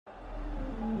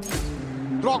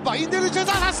Drogba indirdi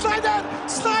cezana. Snyder.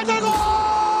 Snyder gol!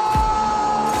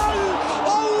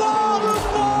 Allah'ım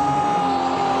gol!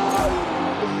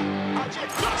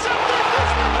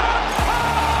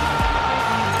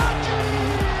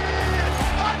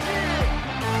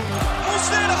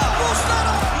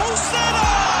 Muslera!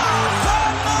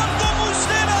 Fernando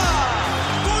Muslera!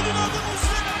 Golün adı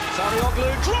Muslera! Sarıyoglu.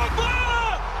 Drogba!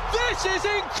 This is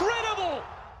incredible!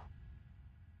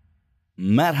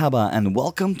 Merhaba and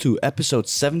welcome to episode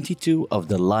 72 of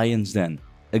The Lion's Den,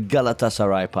 a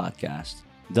Galatasaray podcast.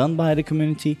 Done by the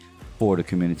community, for the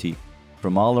community.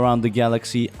 From all around the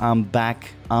galaxy, I'm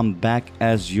back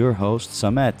as your host,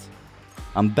 Samet.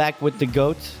 I'm back with the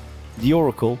GOAT, the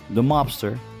Oracle, the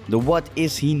Mobster, the What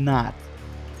Is He Not?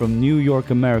 From New York,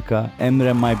 America,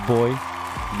 Emre, my boy,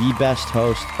 the best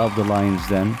host of The Lion's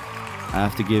Den. I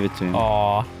have to give it to him.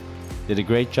 Aww. Did a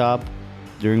great job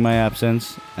during my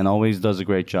absence and always does a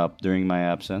great job during my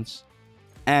absence.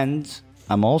 And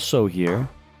I'm also here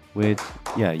with,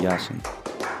 Yasin.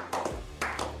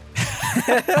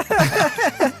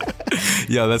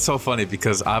 Yo, that's so funny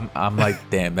because I'm like,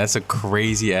 damn, that's a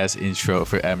crazy ass intro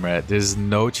for Emre. There's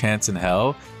no chance in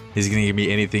hell he's gonna give me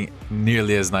anything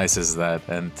nearly as nice as that.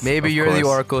 And maybe you're the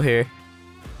oracle here.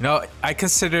 No, I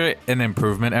consider it an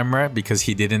improvement, Emre, because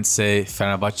he didn't say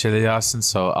Fenerbahçeli Yasin,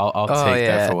 so I'll take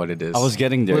that for what it is. I was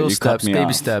getting there. Little You steps, cut me baby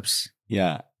off. steps.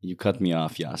 Yeah, you cut me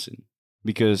off, Yasin.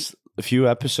 Because a few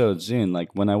episodes in,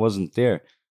 like when I wasn't there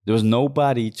was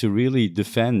nobody to really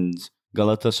defend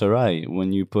Galatasaray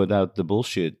when you put out the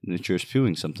bullshit that you're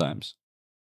spewing sometimes.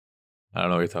 I don't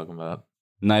know what you're talking about.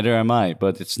 Neither am I,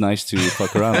 but it's nice to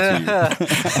fuck around to you.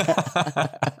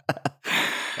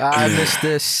 I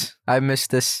missed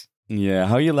this. Yeah,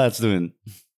 how you lads doing?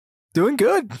 Doing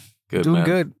good.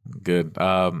 Doing good.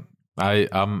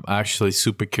 I'm actually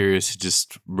super curious to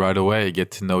just right away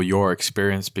get to know your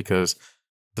experience, because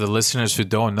for the listeners who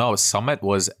don't know, Samet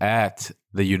was at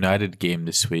the United game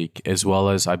this week, as well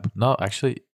as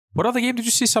what other game did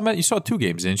you see, Samet? You saw 2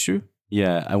 games, didn't you?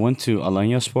 Yeah, I went to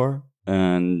Alanyaspor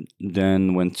and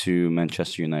then went to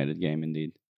Manchester United game,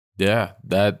 indeed. Yeah,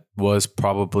 that was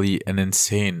probably an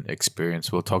insane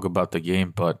experience. We'll talk about the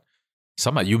game, but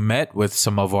Samet, you met with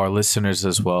some of our listeners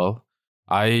as well.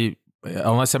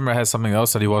 Unless Emre has something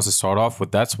else that he wants to start off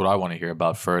with, that's what I want to hear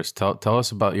about first. Tell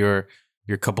us about your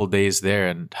couple days there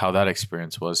and how that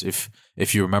experience was, if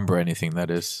you remember anything, that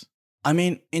is. I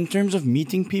mean, in terms of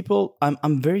meeting people,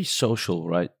 I'm very social,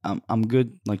 right? I'm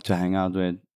good like to hang out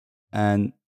with,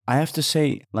 and I have to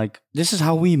say, like, this is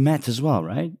how we met as well,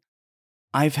 right?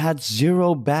 I've had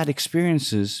 0 bad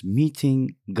experiences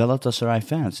meeting Galatasaray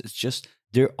fans. It's just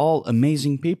they're all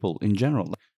amazing people in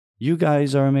general. You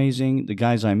guys are amazing. The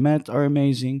guys I met are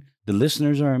amazing. The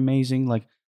listeners are amazing. Like,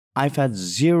 I've had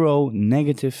 0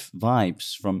 negative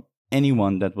vibes from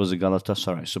anyone that was a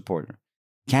Galatasaray supporter.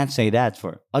 Can't say that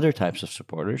for other types of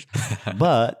supporters.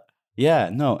 But yeah,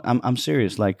 no, I'm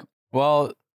serious. Like,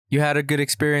 Well, you had a good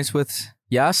experience with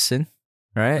Yasin,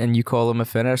 right? And you call him a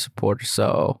Fener supporter,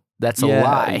 so that's a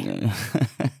lie.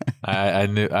 I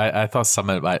knew. I thought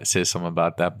someone might say something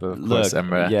about that, but of course,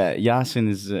 Emre. Yeah, Yasin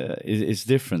is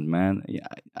different, man. Yeah,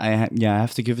 I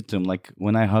have to give it to him. Like,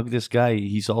 when I hug this guy,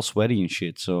 he's all sweaty and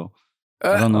shit. So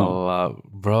I don't know. Oh,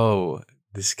 bro,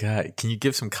 this guy. Can you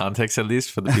give some context at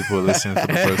least for the people who are listening for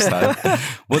the first time?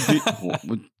 What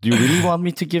do you really want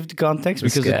me to give the context?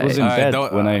 Because it was in bed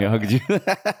when I hugged you.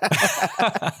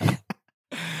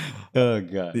 Oh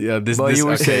god. Yeah, this you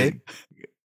were saying.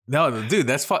 No, dude,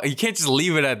 that's you can't just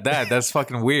leave it at that. That's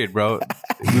fucking weird, bro.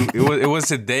 It was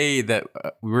a day that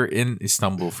we were in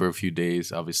Istanbul for a few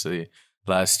days, obviously,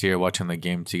 last year watching the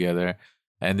game together.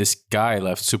 And this guy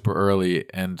left super early,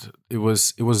 and it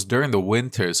was during the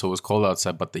winter, so it was cold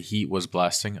outside, but the heat was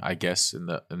blasting, I guess, in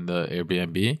the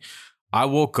Airbnb. I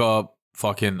woke up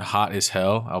fucking hot as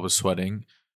hell. I was sweating,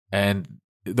 and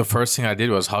the first thing I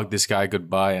did was hug this guy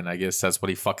goodbye, and I guess that's what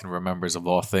he fucking remembers of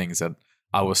all things, that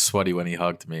I was sweaty when he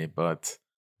hugged me. But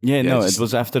yeah, no, it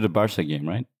was after the Barca game,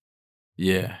 right?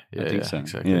 Yeah, I think so.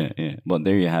 Exactly. Yeah. Well,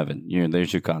 there you have it.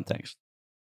 There's your context.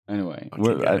 Anyway,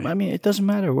 Okay, I mean, it doesn't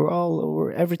matter.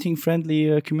 We're everything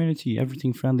friendly community,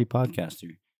 everything friendly podcast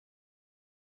here.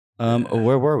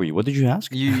 Where were we? What did you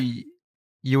ask?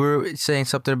 You were saying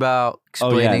something about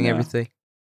explaining everything.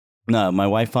 No, my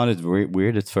wife found it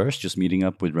weird at first, just meeting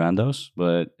up with randos,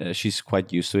 but she's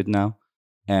quite used to it now.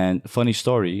 And funny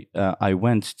story, I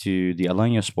went to the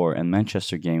Alanyaspor and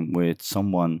Manchester game with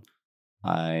someone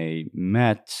I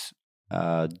met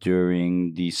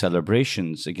during the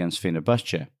celebrations against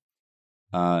Fenerbahçe.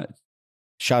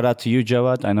 Shout out to you,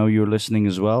 Jawad. I know you're listening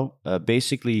as well.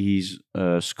 Basically, he's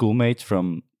a schoolmate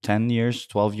from 10 years,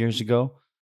 12 years ago.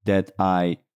 that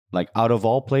I, like, out of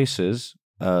all places,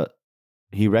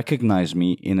 he recognized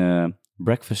me in a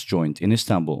breakfast joint in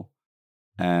Istanbul.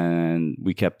 And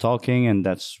we kept talking, and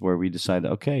that's where we decided,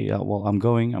 okay, yeah, well, I'm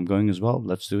going as well.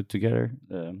 Let's do it together.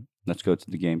 Let's go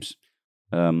to the games.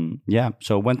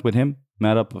 So went with him,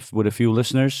 met up with a few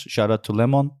listeners. Shout out to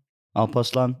Lemon,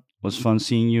 Alpaslan. Was fun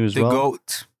seeing you as well. The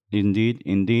GOAT.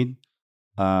 Indeed.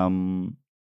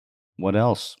 What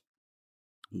else?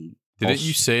 Didn't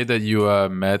you say that you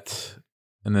met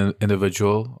an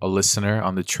individual, a listener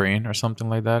on the train or something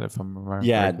like that, if I'm remembering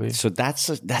correctly? So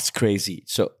that's crazy.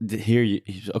 So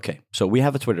okay. So we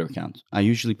have a Twitter account. I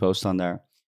usually post on there.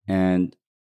 And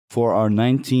for our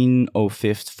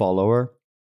 1905th follower,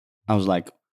 I was like,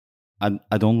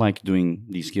 I don't like doing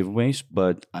these giveaways,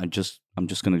 but I'm just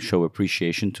going to show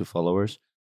appreciation to followers.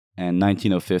 And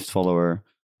 1905th follower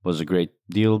was a great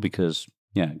deal because,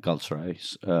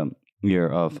 Galatasaray's year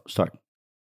of start.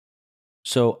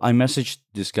 So I messaged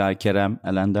this guy, Kerem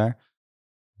Elender,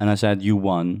 and I said, you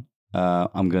won.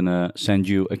 I'm going to send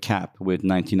you a cap with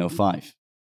 1905.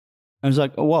 I was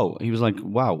like, oh, whoa. He was like,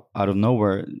 wow, out of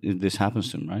nowhere, this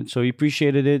happens to him, right? So he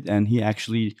appreciated it, and he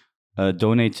actually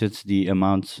donated the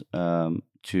amount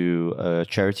to a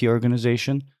charity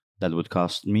organization that would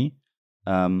cost me.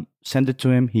 Send it to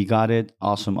him. He got it.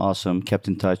 Awesome. Kept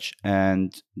in touch.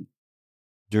 And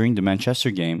during the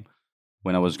Manchester game,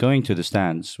 when I was going to the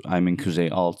stands, I'm in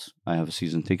Kuzey Alt. I have a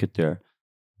season ticket there.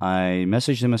 I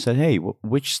messaged him and said, hey,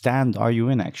 which stand are you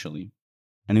in actually?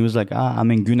 And he was like,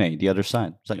 I'm in Güney, the other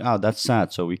side. It's like, that's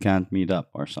sad, so we can't meet up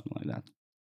or something like that.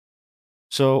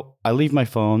 So I leave my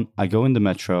phone. I go in the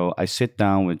metro. I sit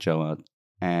down with Jawad,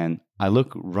 and I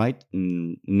look right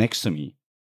next to me,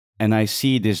 and I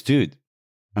see this dude.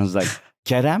 I was like,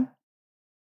 Kerem?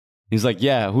 He's like,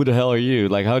 yeah, who the hell are you?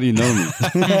 Like, how do you know me?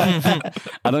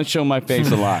 I don't show my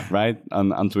face a lot, right?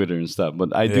 On Twitter and stuff,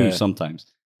 but I do sometimes.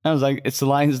 I was like, it's the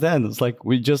Lions Den. It's like,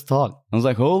 we just talked. I was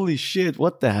like, holy shit,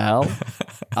 what the hell?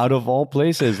 Out of all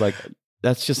places, like,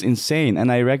 that's just insane. And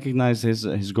I recognize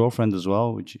his girlfriend as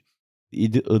well, which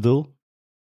Idil.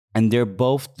 And they're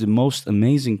both the most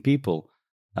amazing people.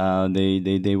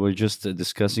 They were just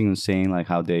discussing and saying like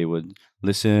how they would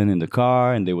listen in the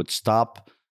car and they would stop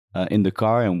in the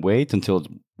car and wait until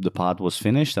the pod was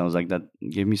finished. I was like, that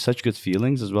gave me such good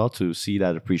feelings as well to see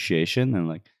that appreciation and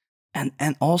like,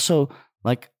 and also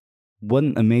like what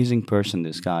an amazing person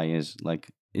this guy is.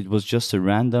 Like it was just a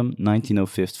random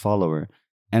 1905th follower,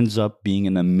 ends up being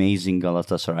an amazing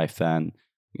Galatasaray fan,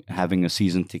 having a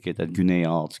season ticket at Güney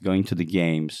Alt, going to the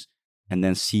games, and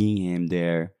then seeing him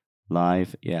there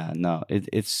live. Yeah, no,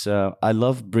 it's I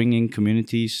love bringing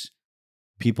communities,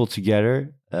 people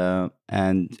together,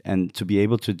 and to be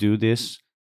able to do this,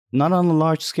 not on a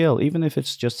large scale, even if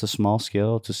it's just a small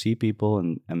scale, to see people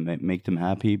and make them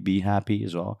happy, be happy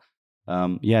as well.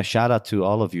 Yeah, shout out to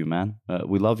all of you, man.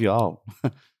 We love you all.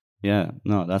 Yeah,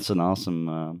 no, that's an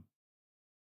awesome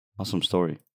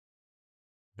story.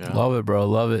 Yeah. Love it, bro.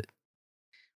 Love it.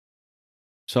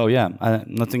 So yeah,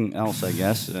 nothing else, I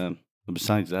guess,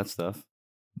 besides that stuff.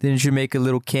 Didn't you make a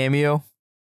little cameo?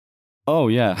 Oh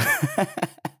yeah,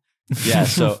 yeah.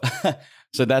 So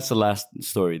so that's the last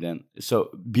story then. So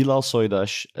Bilal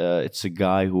Soydaş, it's a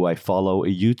guy who I follow, a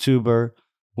YouTuber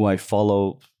who I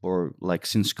follow for like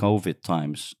since COVID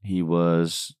times. He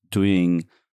was doing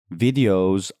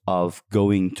videos of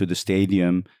going to the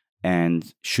stadium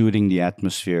and shooting the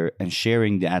atmosphere and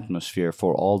sharing the atmosphere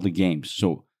for all the games.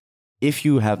 So if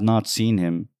you have not seen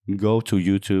him, go to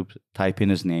YouTube, type in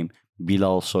his name,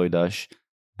 Bilal Soydaş,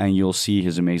 and you'll see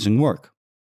his amazing work.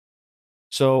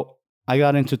 So I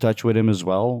got into touch with him as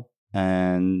well.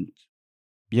 And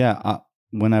yeah,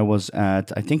 when I was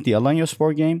at, I think the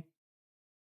Alanyaspor game,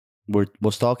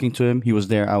 was talking to him. He was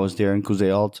there. I was there in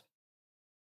Kuzey Alt.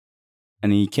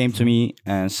 And he came to me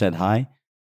and said hi.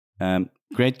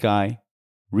 Great guy,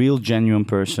 real genuine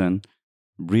person,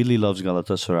 really loves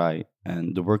Galatasaray,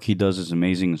 and the work he does is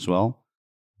amazing as well.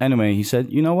 Anyway, he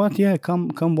said, you know what? Yeah, come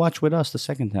watch with us the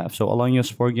second half. So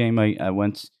Alanyaspor game, I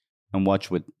went and watched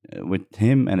with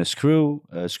him and his crew.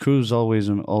 His crew is always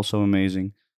also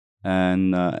amazing,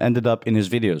 and ended up in his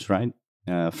videos, right?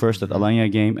 First at Alanya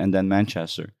game and then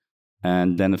Manchester,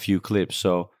 and then a few clips.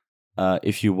 So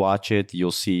if you watch it,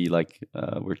 you'll see like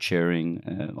we're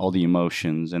sharing all the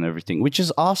emotions and everything, which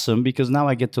is awesome because now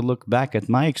I get to look back at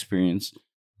my experience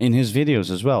in his videos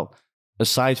as well.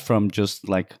 Aside from just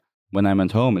like when I'm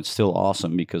at home, it's still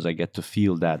awesome because I get to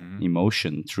feel that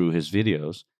emotion through his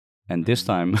videos. And this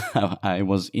time I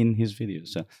was in his videos.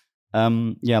 So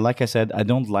yeah, like I said, I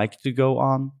don't like to go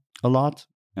on a lot.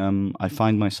 I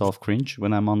find myself cringe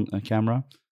when I'm on a camera.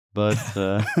 but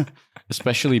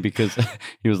especially because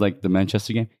he was like the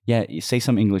Manchester game. Yeah, you say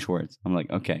some English words. I'm like,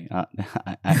 okay,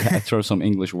 I throw some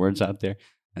English words out there,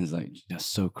 and it's like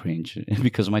just so cringe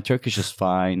because my Turkish is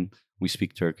fine. We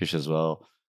speak Turkish as well.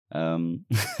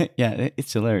 Yeah,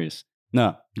 it's hilarious.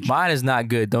 No, Mine is not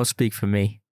good. Don't speak for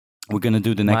me. we're gonna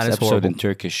do the next Mine is episode in horrible.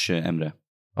 Turkish, Emre.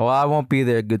 Oh, I won't be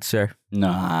there, good sir.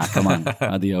 Nah, come on,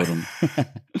 hadi yavrum.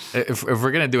 If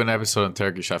we're gonna do an episode in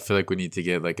Turkish, I feel like we need to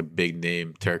get like a big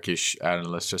name Turkish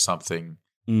analyst or something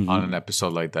on an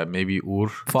episode like that. Maybe Ur.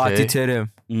 Fatih okay? Terim.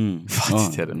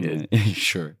 Fatih Terim, yeah.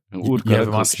 Sure. You have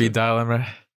him on speed dial, Emre?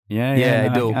 Yeah,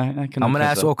 I do. I can I'm gonna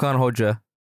catch ask up. Okan Hoca.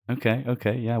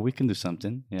 Okay. Yeah, we can do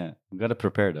something. Yeah, we gotta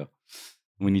prepare though.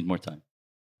 We need more time.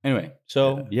 Anyway,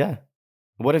 so yeah,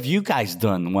 what have you guys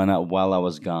done while I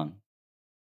was gone?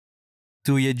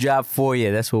 Do your job for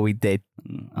you. That's what we did.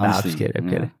 I'm just kidding. I'm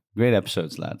kidding. Great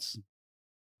episodes, lads.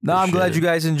 No, I'm glad you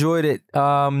guys enjoyed it.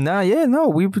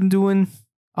 We've been doing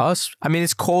us. I mean,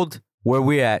 it's cold where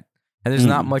we're at, and there's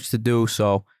not much to do.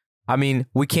 So, I mean,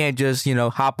 we can't just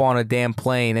hop on a damn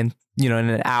plane and in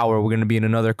an hour we're gonna be in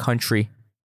another country.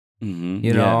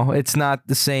 You know, it's not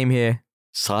the same here.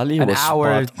 Salih An was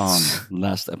hour. spot on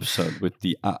last episode with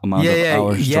the amount of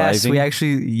hours Yes, driving. we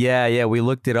actually, we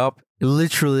looked it up. It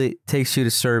literally takes you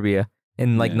to Serbia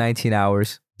in like 19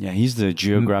 hours. Yeah, he's the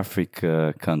geographic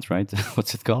cunt, right?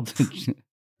 What's it called?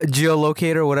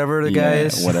 Geolocator, whatever the guy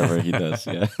is. Whatever he does.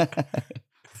 Yeah.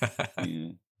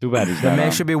 Yeah. Too bad he's The not man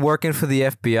on. should be working for the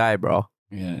FBI, bro.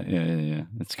 Yeah.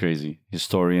 It's crazy.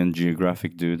 Historian,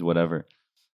 geographic dude, whatever.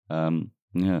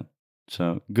 Yeah.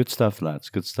 So good stuff, lads.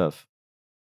 Good stuff.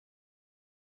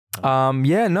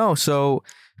 So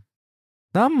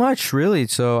not much really.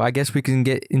 So I guess we can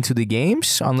get into the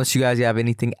games, unless you guys have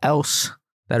anything else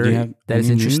that is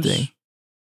interesting.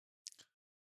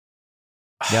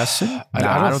 Yasin?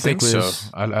 I don't think so.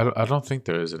 I don't think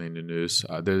there is any new news.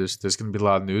 There's going to be a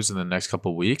lot of news in the next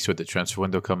couple of weeks with the transfer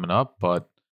window coming up, but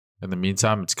in the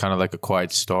meantime, it's kind of like a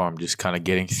quiet storm, just kind of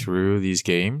getting through these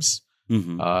games.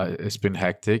 It's been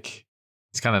hectic.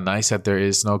 It's kind of nice that there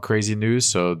is no crazy news,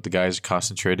 so the guys are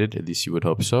concentrated. At least you would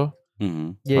hope so.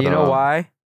 Yeah, But, you know why?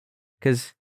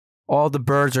 Because all the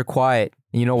birds are quiet.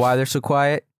 And you know why they're so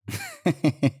quiet?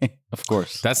 Of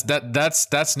course.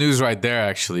 That's news right there.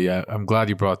 Actually, I'm glad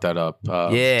you brought that up.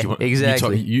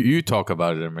 Exactly. You talk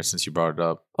about it, Emre, since you brought it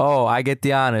up. Oh, I get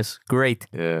the honors. Great.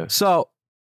 Yeah. So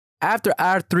after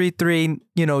our 3-3,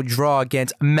 draw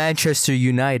against Manchester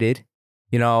United,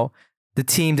 the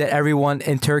team that everyone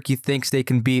in Turkey thinks they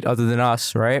can beat other than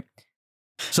us, right?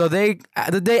 So the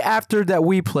day after that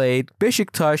we played,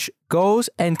 Beşiktaş goes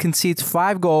and concedes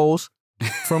 5 goals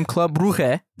from Club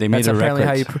Brugge. They made That's a apparently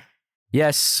record. how you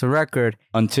yes, a record.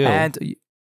 Until our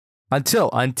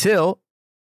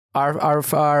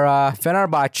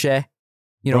Fenerbahçe,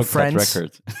 broke friends that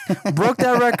record. broke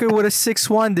that record with a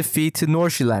 6-1 defeat to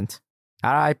Nordsjælland.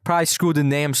 I probably screwed the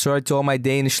name. Sorry to all my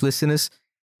Danish listeners,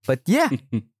 but yeah.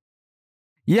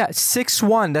 Yeah,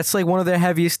 6-1. That's like one of their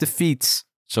heaviest defeats.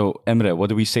 So, Emre, what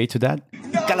do we say to that?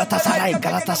 Galatasaray.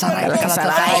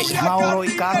 Mauro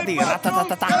Icardi.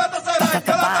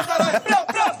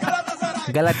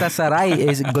 Galatasaray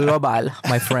is global,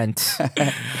 my friend.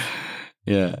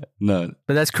 Yeah, no.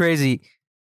 But that's crazy.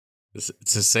 It's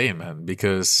insane, man,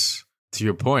 because to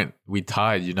your point, we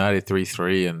tied United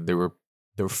 3-3, and there were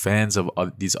fans of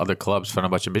these other clubs,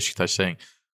 Fenerbahçe and Beşiktaş, saying,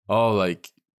 oh,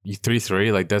 like, you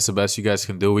 3-3, like, that's the best you guys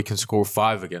can do. We can score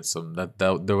 5 against them. That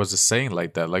there was a saying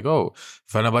like that, like, oh,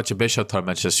 Fenerbahçe Beşiktaş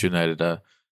Manchester United.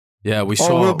 Yeah, we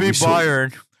saw. We'll be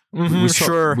Bayern.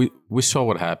 Sure. We saw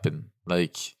what happened.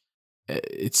 Like,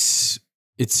 it's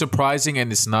surprising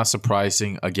and it's not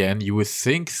surprising. Again, you would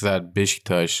think that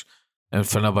Beşiktaş and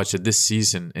Fenerbahçe this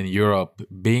season in Europe,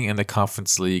 being in the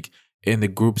Conference League, in the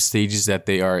group stages that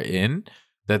they are in,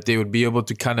 that they would be able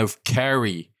to kind of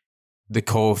carry the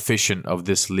coefficient of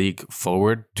this league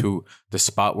forward to the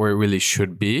spot where it really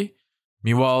should be.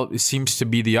 Meanwhile, it seems to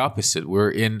be the opposite.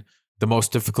 We're in the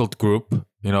most difficult group,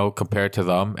 compared to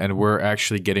them, and we're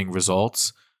actually getting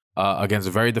results against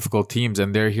very difficult teams,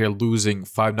 and they're here losing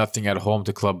 5-0 at home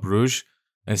to Club Brugge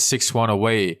and 6-1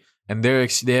 away. And they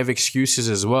have excuses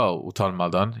as well,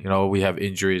 utanmadan. We have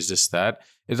injuries, this, that.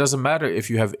 It doesn't matter if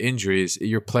you have injuries.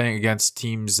 You're playing against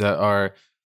teams that are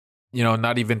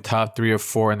not even top 3 or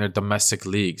 4 in their domestic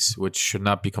leagues, which should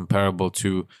not be comparable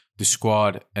to the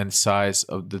squad and size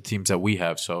of the teams that we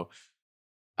have. So,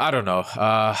 I don't know.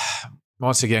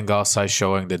 Once again, Galatasaray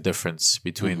showing the difference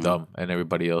between them and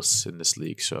everybody else in this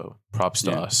league. So, props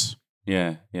to us.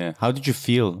 Yeah. How did you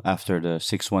feel after the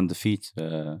 6-1 defeat,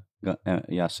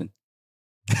 Yasin?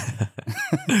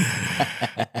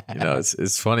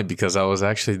 It's funny because I was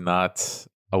actually not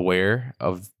aware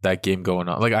of that game going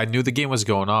on. Like I knew the game was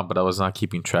going on, but I was not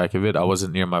keeping track of it. I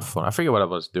wasn't near my phone. I forget what I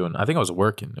was doing. I think I was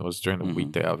working. It was during the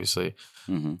weekday, obviously.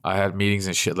 I had meetings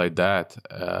and shit like that.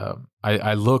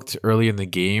 I looked early in the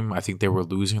game. I think they were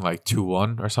losing like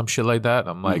 2-1 or some shit like that.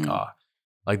 I'm like,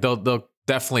 like they'll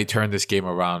definitely turn this game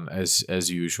around as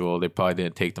usual. They probably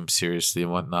didn't take them seriously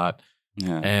and whatnot.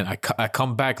 Yeah. And I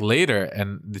come back later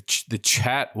and the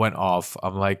chat went off.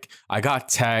 I'm like, I got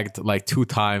tagged like 2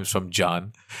 times from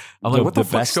John. I'm like, what the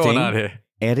fuck's going on here?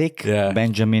 Eric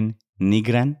Benjamin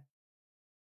Nigren,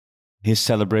 his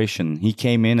celebration. He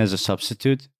came in as a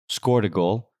substitute, scored a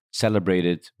goal,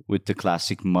 celebrated with the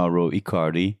classic Mauro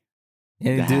Icardi.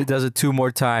 And he does it 2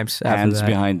 more times after hands that.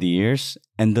 behind the ears,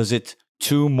 and does it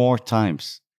 2 more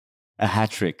times. A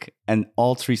hat trick. And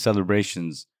all 3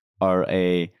 celebrations are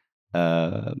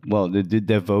the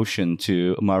devotion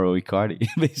to Mauro Icardi,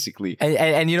 basically.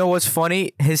 And you know what's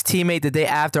funny? His teammate the day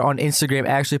after on Instagram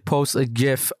actually posts a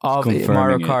GIF of Confirming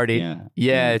Mauro Icardi.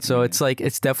 Yeah. So it's like,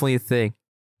 it's definitely a thing.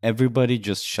 Everybody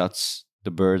just shuts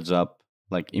the birds up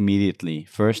like immediately.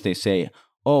 First they say,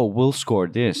 oh, we'll score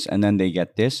this, and then they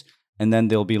get this, and then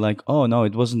they'll be like, oh no,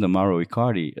 it wasn't the Mauro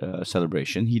Icardi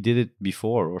celebration. He did it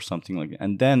before or something like that.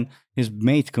 And then his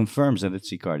mate confirms that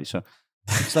it's Icardi. So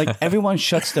it's like everyone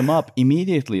shuts them up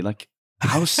immediately. Like,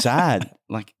 how sad.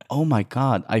 Like, oh my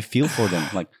God, I feel for them.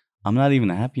 Like, I'm not even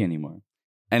happy anymore.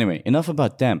 Anyway, enough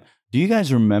about them. Do you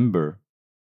guys remember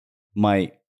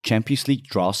my Champions League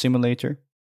draw simulator?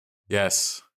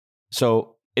 Yes.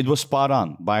 So it was spot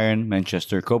on. Bayern,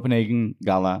 Manchester, Copenhagen,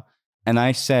 Gala. And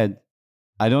I said,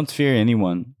 I don't fear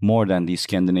anyone more than these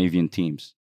Scandinavian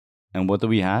teams. And what do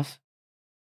we have?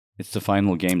 It's the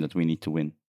final game that we need to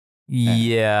win.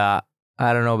 Yeah.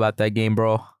 I don't know about that game,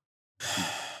 bro.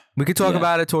 We could talk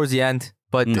about it towards the end,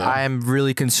 but I am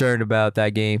really concerned about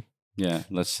that game. Yeah,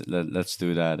 let's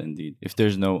do that indeed. If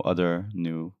there's no other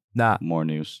more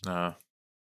news,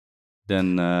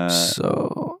 then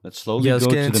so let's slowly let's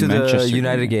go get to into the Manchester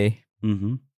United game.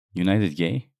 gay. United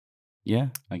gay? Yeah,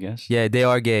 I guess. Yeah, they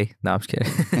are gay. No, I'm just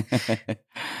kidding.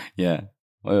 Yeah.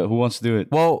 Who wants to do it?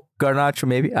 Well, Garnacho,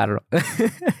 maybe. I don't know.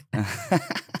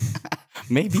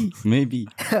 Maybe.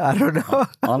 I don't know.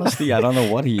 Honestly, I don't know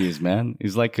what he is, man.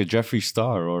 He's like a Jeffree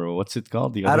Star, or what's it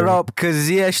called? I don't know, because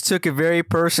Ziyech took it very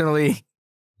personally.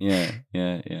 Yeah.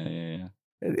 You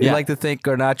like to thank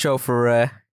Garnacho for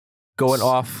going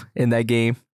off in that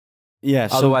game. Yeah.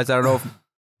 Otherwise, I don't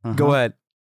know. Go ahead.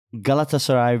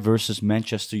 Galatasaray versus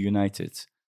Manchester United.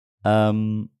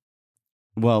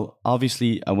 Well,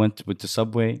 obviously, I went with the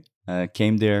subway,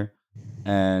 came there,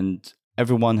 and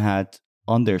everyone had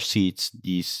on their seats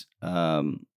these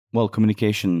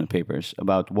communication papers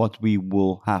about what we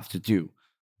will have to do.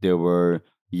 There were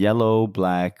yellow,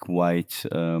 black, white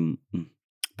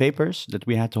papers that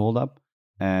we had to hold up,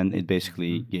 and it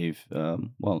basically gave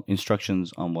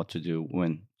instructions on what to do,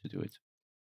 when to do it.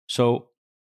 So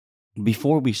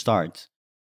before we start,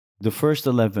 the first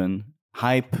 11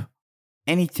 hype,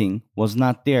 anything was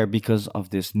not there because of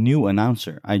this new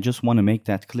announcer. I just want to make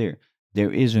that clear.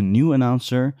 There is a new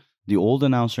announcer. The old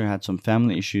announcer had some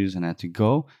family issues and had to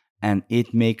go, and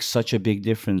it makes such a big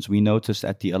difference. We noticed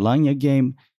at the Alanya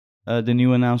game, the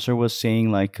new announcer was saying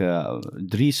like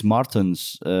Dries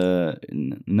Martens,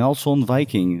 Nelson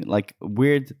Viking, like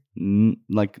weird,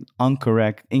 like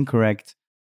incorrect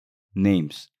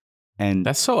names. And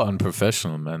that's so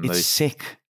unprofessional, man. It's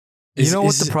sick. You know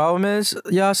what the problem is,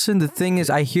 Yasin? The thing is,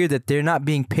 I hear that they're not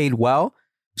being paid well,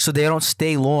 so they don't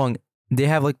stay long. They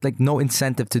have like no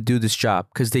incentive to do this job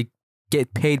because they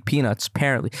get paid peanuts,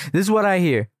 apparently. This is what I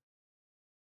hear.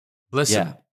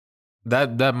 Listen,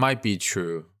 that might be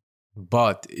true,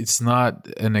 but it's not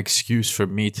an excuse for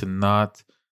me to not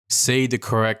say the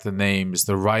correct names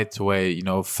the right way. You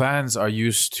know, fans are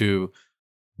used to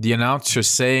the announcer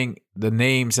saying the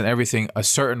names and everything a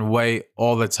certain way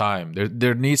all the time.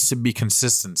 There needs to be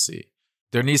consistency.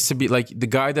 There needs to be, like, the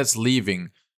guy that's leaving,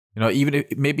 you know, even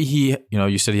if maybe he, you know,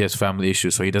 you said he has family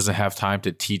issues, so he doesn't have time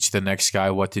to teach the next guy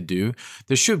what to do.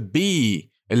 There should be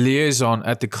a liaison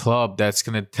at the club that's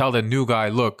going to tell the new guy,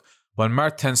 look, when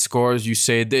Mertens scores, you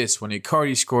say this. When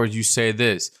Icardi scores, you say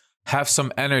this. Have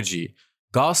some energy.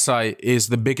 Galatasaray is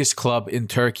the biggest club in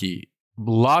Turkey.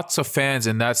 Lots of fans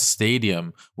in that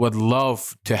stadium would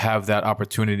love to have that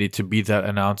opportunity to be that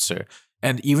announcer.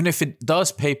 And even if it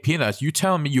does pay peanuts, you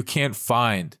tell me you can't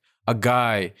find a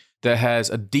guy that has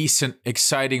a decent,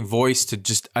 exciting voice to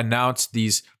just announce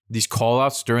these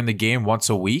call-outs during the game once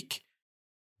a week?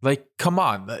 Like, come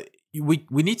on. We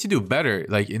need to do better,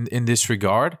 like, in this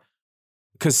regard.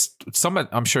 because Summit,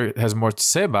 I'm sure, has more to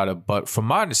say about it. But from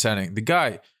my understanding, the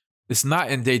guy, it's not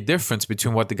in day difference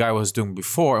between what the guy was doing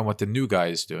before and what the new guy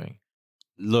is doing.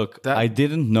 Look, I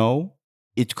didn't know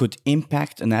it could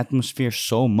impact an atmosphere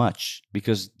so much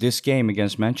because this game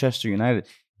against Manchester United,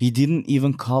 he didn't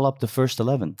even call up the first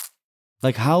 11.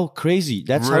 Like, how crazy.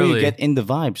 That's how you get in the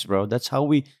vibes, bro. That's how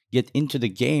we get into the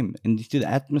game, into the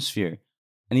atmosphere.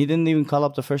 And he didn't even call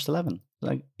up the first 11.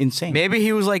 Like, insane. Maybe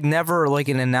he was like never like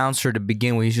an announcer to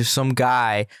begin with. He's just some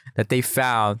guy that they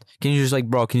found. Can you just like,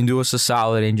 bro, can you do us a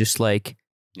solid and just like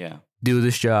do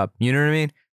this job? You know what I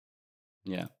mean?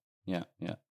 Yeah.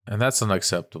 And that's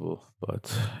unacceptable,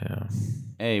 but yeah.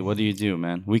 Hey, what do you do,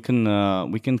 man? We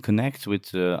can connect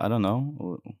with I don't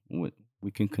know.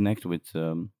 We can connect with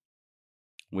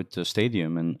the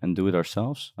stadium and do it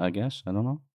ourselves, I guess. I don't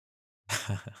know.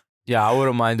 Yeah, I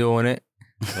wouldn't mind doing it.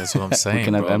 That's what I'm saying,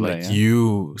 can have bro. Emre, Like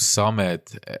you,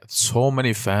 Samet, so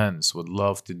many fans would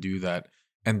love to do that.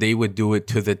 And they would do it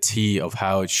to the T of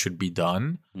how it should be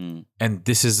done. And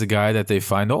this is the guy that they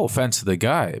find, no offense to the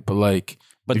guy, but like,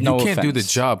 but if no you can't do the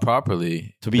offense. job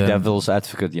properly. To be devil's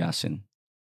advocate, Yasin.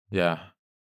 Yeah.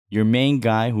 Your main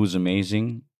guy, who's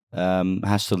amazing,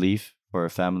 has to leave for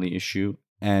a family issue.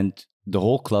 And the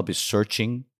whole club is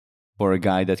searching for a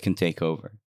guy that can take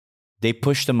over. They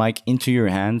push the mic into your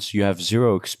hands. You have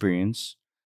zero experience.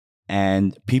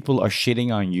 And people are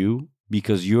shitting on you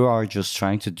because you are just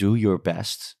trying to do your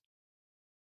best.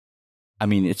 I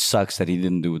mean, it sucks that he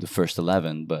didn't do the first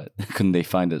 11, but couldn't they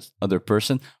find this other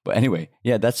person? But anyway,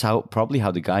 yeah, that's probably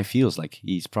how the guy feels. Like,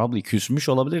 he's probably küsmüş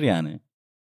olabilir yani.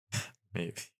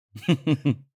 Maybe.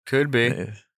 Could be.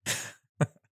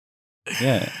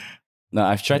 Yeah. No,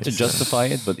 I've tried to justify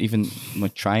it, but even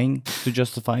trying to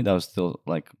justify it, I was still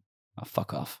like, oh,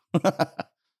 fuck off.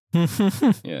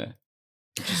 Yeah.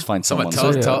 Just find someone.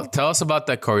 Tell us about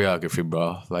that choreography,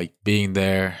 bro. Like being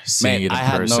there, seeing it in person. I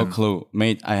had no clue.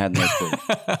 Mate, I had no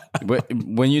clue.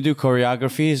 When you do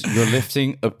choreographies, you're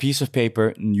lifting a piece of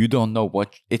paper and you don't know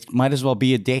what. It might as well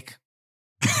be a dick.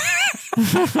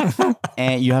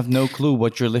 And you have no clue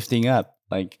what you're lifting up.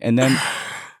 Like, and then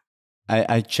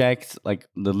I checked like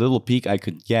the little peek I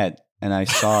could get, and I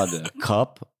saw the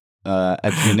cup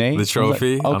at Brunei. The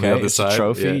trophy like, on the other side. A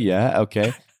trophy, yeah,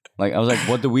 okay. Like, I was like,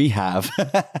 what do we have?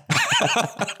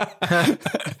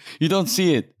 You don't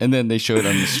see it. And then they show it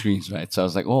on the screens, right? So I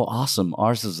was like, oh, awesome.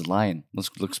 Ours is a lion.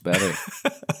 Looks better.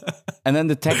 And then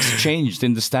the text changed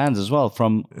in the stands as well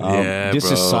from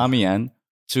this is Samian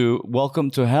to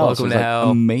Welcome to Hell. Welcome to Hell.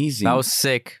 Amazing. That was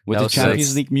sick. With the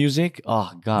Champions League music.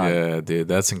 Oh, God. Yeah, dude.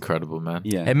 That's incredible, man.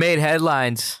 Yeah. It made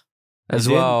headlines as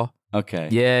well. Okay.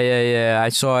 Yeah. I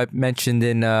saw it mentioned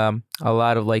in a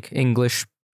lot of like English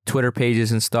Twitter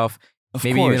pages and stuff. Of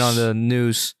Maybe course. even on the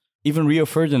news. Even Rio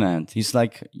Ferdinand. He's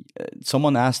like,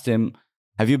 someone asked him,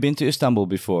 have you been to Istanbul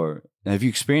before? Have you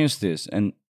experienced this?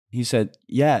 And he said,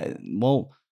 yeah, well,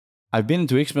 I've been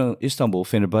to Istanbul,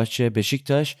 Fenerbahce,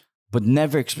 Beşiktaş, but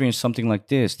never experienced something like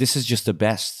this. This is just the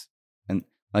best. And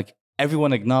like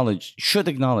everyone should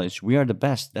acknowledge we are the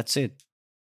best. That's it.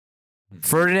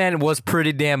 Ferdinand was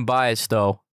pretty damn biased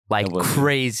though. Like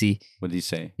crazy. What did he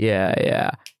say?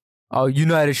 Yeah. Oh,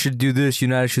 United should do this.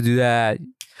 United should do that.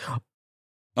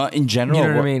 In general, you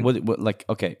know what I mean? What, like,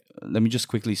 okay, let me just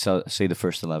quickly say the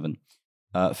first 11.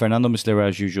 Fernando Muslera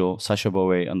as usual, Sasha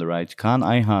Bowe on the right, Kaan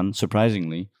Ayhan,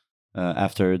 surprisingly,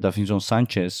 after Davinson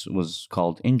Sanchez was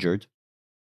called injured.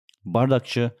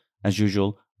 Bardakçı, as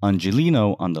usual,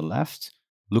 Angelino on the left,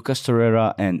 Lucas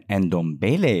Torreira and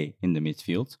Ndombele in the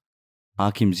midfield,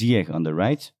 Hakim Ziyech on the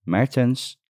right,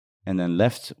 Mertens, and then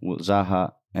left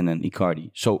Zaha, and then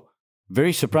Icardi. So,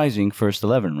 very surprising first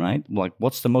 11, right? Like,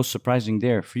 what's the most surprising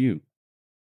there for you?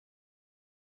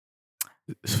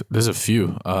 There's a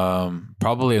few.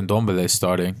 Probably Ndombele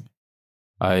starting.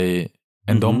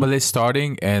 Ndombele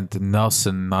starting and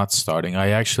Nelson not starting.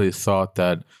 I actually thought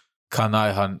that Kaan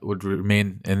Ayhan would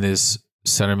remain in this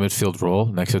center midfield role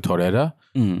next to Torreira,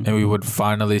 and we would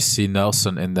finally see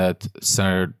Nelson in that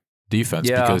center defense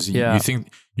because you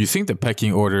think the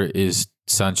pecking order is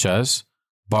Sanchez,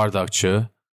 Bardakçı,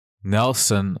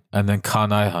 Nelson, and then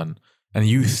Kaan Ayhan. And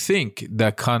you think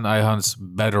that Kaan Ayhan's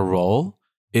better role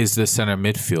is the center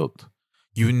midfield.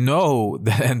 You know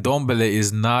that Ndombele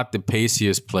is not the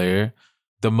paciest player,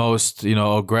 the most,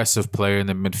 aggressive player in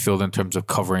the midfield in terms of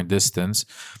covering distance.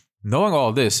 Knowing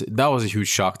all this, that was a huge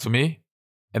shock to me.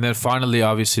 And then finally,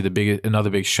 obviously, another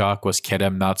big shock was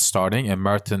Kerem not starting and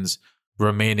Mertens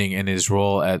remaining in his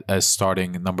role as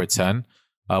starting number 10.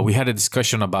 We had a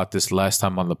discussion about this last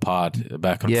time on the pod,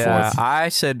 back and forth. Yeah, I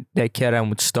said that Kerem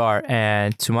would start,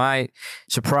 and to my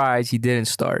surprise, he didn't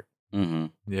start. Mm-hmm.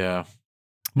 Yeah.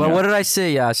 But Yeah. what did I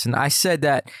say, Yasin? I said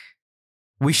that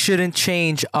we shouldn't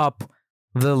change up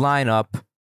the lineup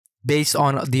based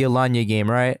on the Alanya game,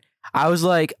 right? I was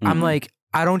like, I'm Mhm. like,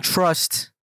 I don't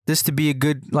trust this to be a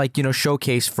good, like,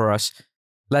 showcase for us.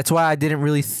 That's why I didn't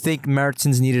really think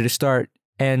Mertens needed to start.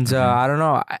 And I don't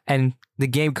know. And the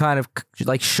game kind of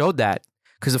like showed that,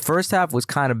 because the first half was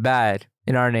kind of bad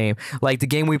in our name. Like the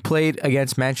game we played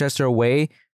against Manchester away,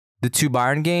 the 2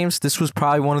 Bayern games, this was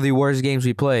probably one of the worst games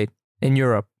we played in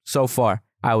Europe so far,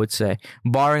 I would say.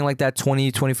 Barring like that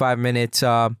 20, 25 minutes,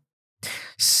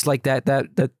 like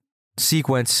that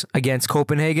sequence against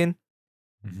Copenhagen.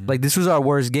 Like this was our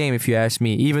worst game, if you ask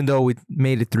me, even though we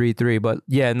made it 3-3. But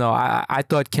yeah, no, I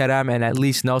thought Kerem and at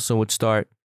least Nelson would start.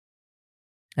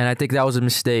 And I think that was a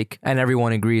mistake, and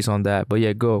everyone agrees on that. But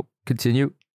yeah, go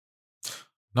continue.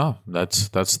 No, that's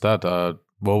that.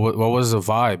 What was the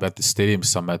vibe at the stadium,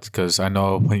 Summit? Because I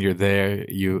know when you're there,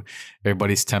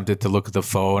 everybody's tempted to look at the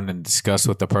phone and discuss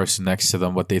with the person next to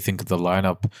them what they think of the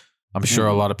lineup. I'm sure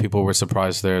a lot of people were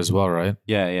surprised there as well, right?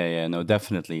 Yeah. No,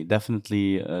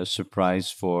 definitely a surprise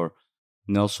for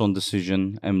Nelson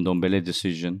decision, Ndombele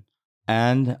decision,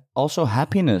 and also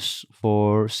happiness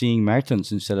for seeing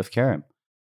Mertens instead of Kerem.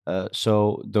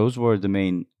 So those were the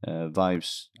main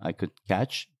vibes I could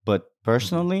catch. But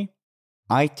personally,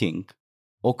 I think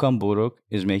Okan Buruk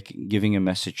is giving a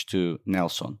message to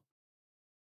Nelson.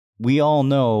 We all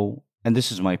know, and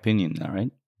this is my opinion, all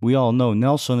right? We all know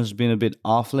Nelson has been a bit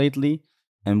off lately.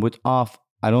 And with off,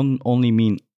 I don't only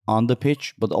mean on the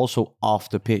pitch, but also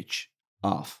off the pitch.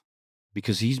 Off.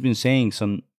 Because he's been saying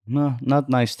some not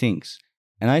nice things.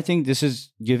 And I think this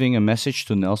is giving a message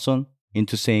to Nelson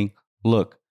into saying,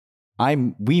 look,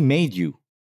 we made you.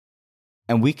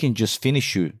 And we can just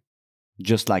finish you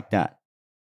just like that.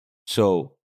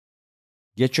 So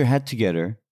get your head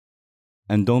together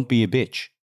and don't be a bitch.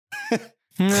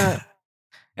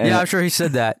 Yeah, I'm sure he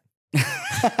said that.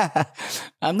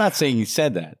 I'm not saying he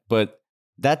said that, but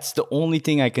that's the only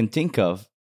thing I can think of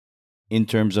in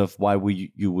terms of why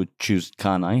you would choose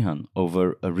Kaan Ayhan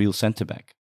over a real centre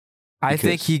back. I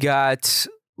think he got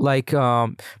like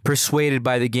persuaded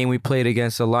by the game we played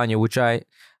against Alanya, which I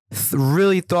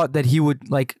really thought that he would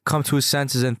like come to his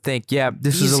senses and think, yeah,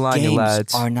 this is Alanya, games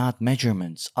lads. Are not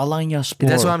measurements. Alanya Sport,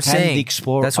 That's what I'm saying.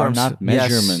 Pendikspor That's what are I'm not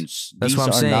measurements. That's These what I'm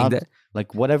are saying. not,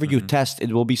 like whatever you test,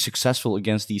 it will be successful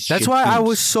against these. That's shit why I teams.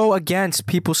 was so against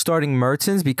people starting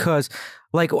Mertens, because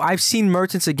like I've seen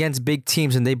Mertens against big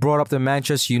teams and they brought up the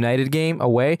Manchester United game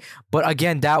away. But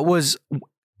again, that was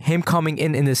him coming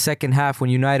in the second half when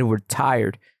United were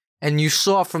tired. And you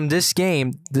saw from this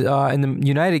game, in the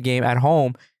United game at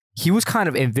home, he was kind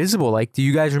of invisible. Like, do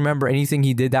you guys remember anything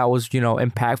he did that was,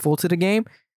 impactful to the game?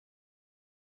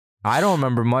 I don't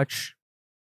remember much.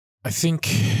 I think,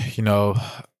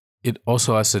 it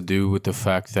also has to do with the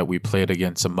fact that we played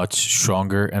against a much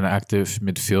stronger and active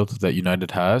midfield that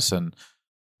United has. And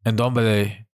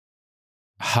Ndombele,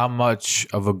 how much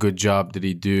of a good job did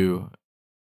he do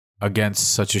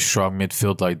against such a strong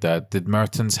midfield like that? Did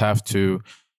Mertens have to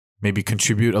maybe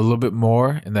contribute a little bit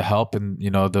more in the help in,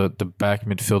 the back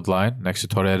midfield line next to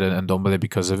Torreira and Ndombele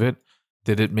because of it?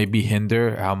 Did it maybe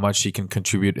hinder how much he can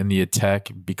contribute in the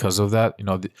attack because of that?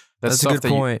 That's a good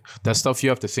point. That stuff you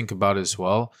have to think about as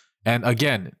well. And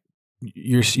again,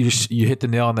 you hit the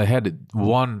nail on the head.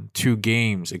 1-2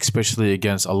 games, especially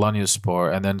against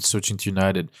Alanyaspor, and then switching to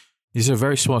United. These are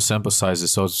very small sample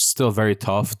sizes, so it's still very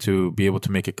tough to be able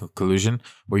to make a conclusion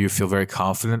where you feel very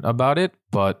confident about it.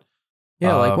 But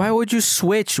yeah, like why would you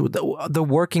switch with the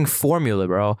working formula,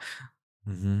 bro?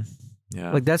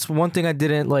 Yeah, like that's one thing I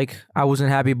didn't like. I wasn't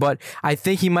happy, but I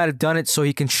think he might have done it so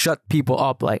he can shut people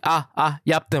up. Like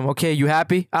yap them. Okay, you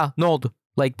happy? No.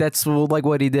 Like that's like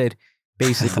what he did,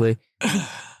 basically.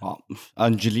 Well,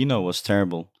 Angelino was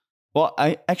terrible. Well,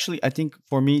 I think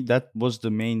for me that was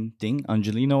the main thing.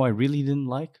 Angelino, I really didn't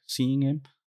like seeing him.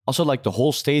 Also, like the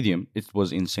whole stadium, it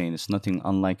was insane. It's nothing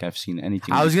unlike I've seen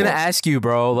anything. I was before. gonna ask you,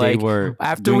 bro. Like They were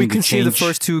after we conceded the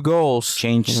first 2 goals,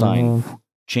 change sign,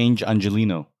 change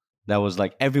Angelino. That was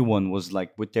like everyone was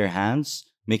like with their hands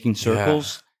making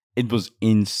circles. Yeah. It was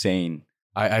insane.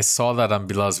 I saw that on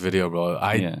Bilal's video, bro.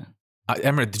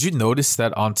 Emre, did you notice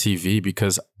that on TV?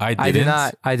 Because I didn't.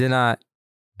 I did not.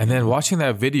 And then watching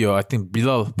that video, I think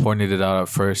Bilal pointed it out at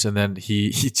first, and then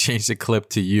he changed the clip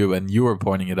to you, and you were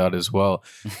pointing it out as well.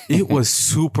 It was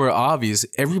super obvious.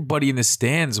 Everybody in the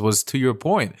stands was, to your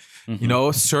point,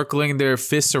 circling their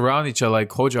fists around each other like,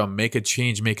 Hoja, make a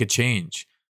change, make a change.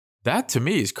 That to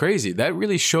me is crazy. That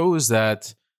really shows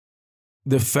that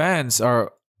the fans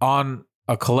are on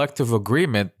a collective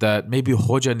agreement that maybe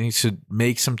Hoca needs to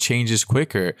make some changes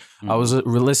quicker. I was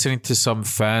listening to some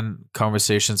fan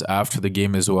conversations after the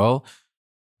game as well.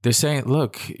 They're saying,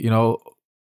 look,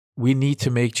 we need to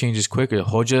make changes quicker.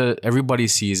 Hoca, everybody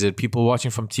sees it. People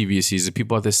watching from TV sees it.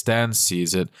 People at the stands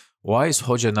sees it. Why is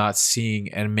Hoca not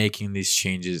seeing and making these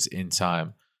changes in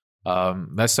time?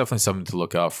 That's definitely something to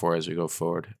look out for as we go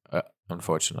forward,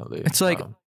 unfortunately. It's like,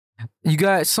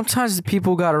 sometimes the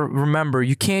people got to remember,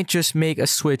 you can't just make a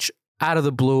switch out of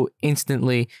the blue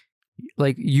instantly.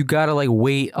 Like, you got to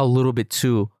wait a little bit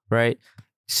too, right?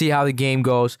 See how the game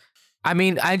goes. I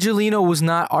mean, Angelino was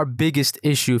not our biggest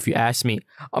issue, if you ask me.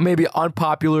 Maybe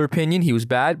unpopular opinion, he was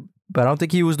bad, but I don't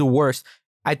think he was the worst.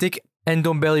 I think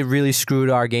Ndombele really screwed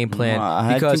our game plan.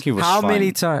 I because think he was how fine,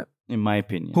 many times? in my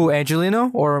opinion. Who, Angelino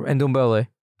or Ndombele?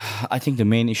 I think the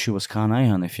main issue was Kaan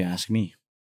Ayhan, if you ask me.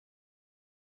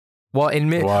 Well,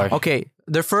 Why? Okay,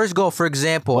 their first goal, for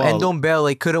example, Well-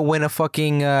 Ndombele couldn't win a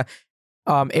fucking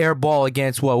air ball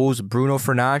against what was it, Bruno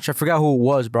Fernandes? I forgot who it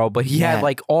was, bro, but he had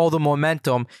Yeah. all the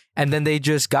momentum, and then they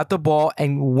just got the ball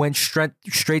and went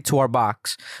straight to our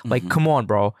box. Come on,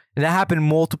 bro. And that happened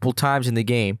multiple times in the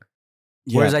game.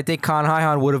 Whereas I think Kaan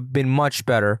Ayhan would have been much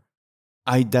better.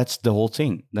 That's the whole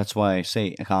thing. That's why I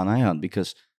say Kaan Ayhan,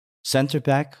 because center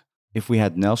back, if we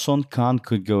had Nelson, Kaan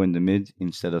could go in the mid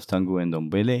instead of Tanguy and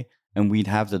Ndombele, and we'd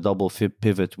have the double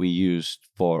pivot we used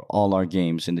for all our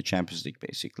games in the Champions League,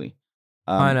 basically.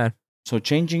 Aynen. So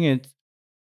changing it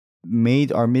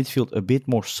made our midfield a bit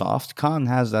more soft. Kaan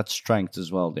has that strength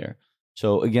as well there.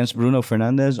 So against Bruno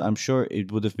Fernandes, I'm sure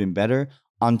it would have been better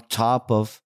on top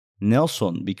of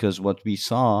Nelson, because what we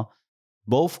saw,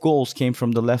 both goals came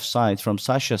from the left side, from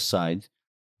Sasha's side,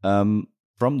 from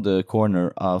the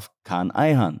corner of Kaan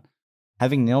Ayhan.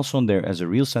 Having Nelson there as a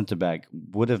real centre-back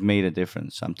would have made a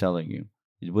difference, I'm telling you.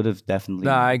 It would have definitely...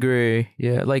 Nah, I agree.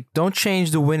 Yeah, don't change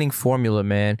the winning formula,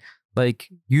 man.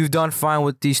 You've done fine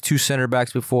with these two center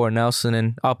backs before, Nelson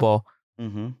and Apo.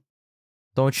 Mm-hmm.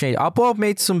 Don't change. Apo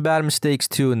made some bad mistakes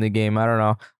too in the game. I don't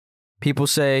know. People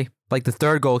say, the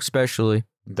third goal especially.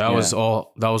 That was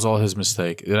all his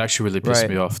mistake. It actually really pissed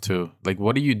me off too.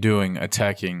 What are you doing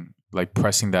attacking,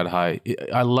 pressing that high?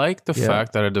 I like the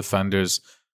fact that our defenders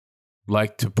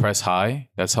like to press high.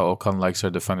 That's how Okan likes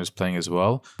our defenders playing as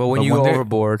well. But when you go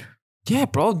overboard... Yeah,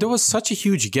 bro, there was such a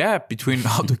huge gap between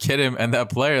Abdülkerim and that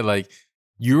player.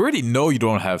 You already know you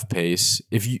don't have pace.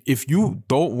 If you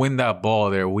don't win that ball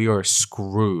there, we are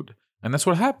screwed. And that's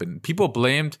what happened. People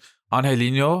blamed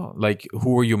Angelino,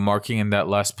 who were you marking in that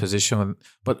last position?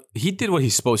 But he did what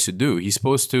he's supposed to do. He's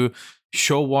supposed to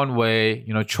show one way,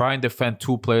 try and defend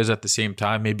two players at the same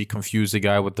time, maybe confuse the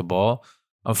guy with the ball.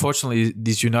 Unfortunately,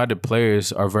 these United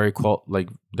players are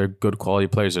they're good quality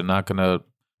players. They're not gonna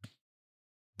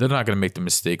make the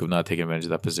mistake of not taking advantage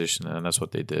of that position, and that's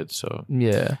what they did. So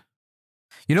yeah.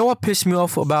 You know what pissed me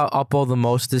off about Uppo the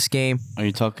most this game? Are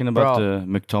you talking about the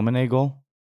McTominay goal?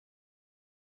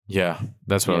 Yeah,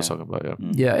 that's what I was talking about.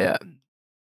 Yeah. Yeah.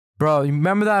 Bro, you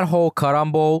remember that whole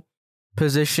karambol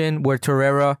position where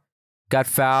Torreira got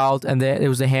fouled and then it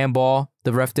was a handball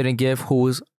the ref didn't give, who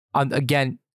was,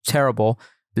 again, terrible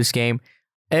this game.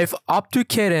 If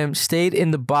Abdülkerim stayed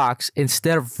in the box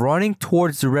instead of running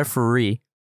towards the referee,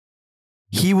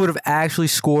 he would have actually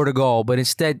scored a goal. But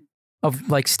instead of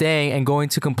staying and going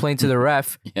to complain to the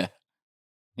ref,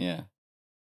 Yeah.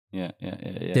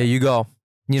 there you go.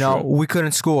 We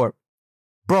couldn't score.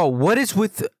 Bro, what is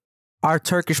with our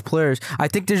Turkish players? I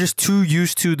think they're just too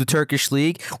used to the Turkish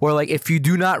league where if you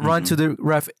do not run to the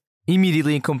ref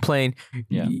immediately and complain,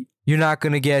 you're not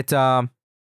going to get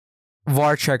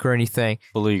VAR check or anything.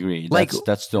 Fully agree.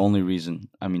 That's the only reason.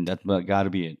 I mean, that got to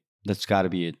be it. That's got to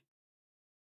be it.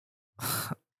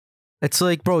 It's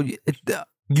bro,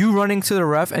 you running to the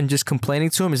ref and just complaining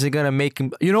to him, is it going to make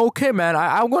him, okay, man,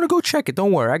 I'm going to go check it.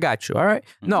 Don't worry. I got you. All right.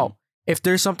 No, if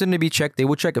there's something to be checked, they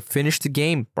will check it. Finish the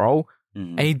game, bro.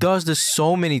 And he does this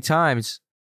so many times.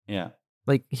 Yeah.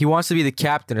 He wants to be the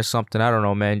captain or something. I don't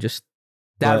know, man.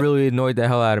 That really annoyed the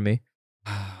hell out of me.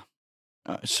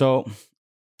 So,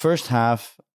 first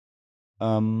half,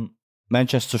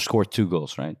 Manchester scored 2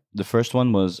 goals, right? The first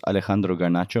one was Alejandro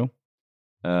Garnacho.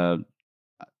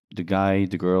 The guy,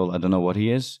 the girl, I don't know what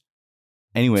he is.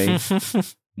 Anyway,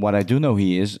 what I do know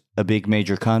he is a big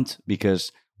major cunt,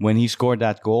 because when he scored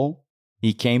that goal,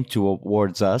 he came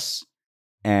towards us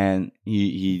and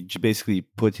he basically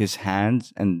put his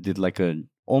hand and did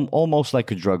almost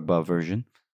like a Drogba version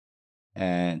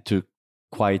and to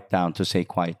say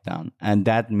quiet down. And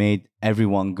that made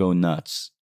everyone go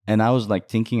nuts. And I was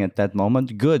thinking at that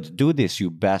moment, good, do this,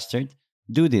 you bastard.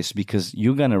 Do this, because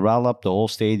you're going to rile up the whole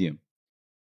stadium.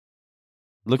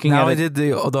 Looking Now at I it, did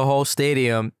the whole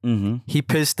stadium. Mhm. He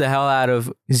pissed the hell out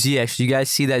of Ziyech. You guys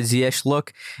see that Ziyech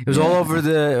look? It was all over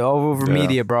Yeah.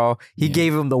 media, bro. He Yeah.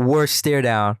 gave him the worst stare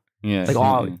down. Yeah. Like,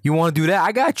 oh, you want to do that?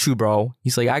 I got you, bro.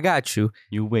 He's like, I got you.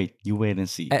 You wait and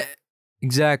see.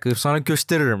 Exactly. Sana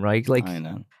gösteririm, right? Like,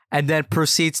 Aynen. and then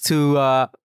proceeds to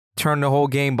turn the whole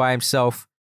game by himself.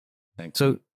 Thanks.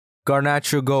 So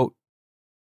Garnacho GOAT.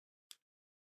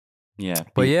 Yeah.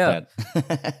 But beat yeah.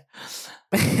 that.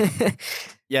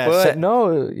 Yeah. But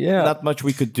no, yeah. Not much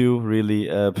we could do really.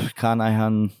 Kaan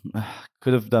Ayhan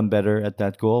could have done better at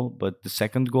that goal, but the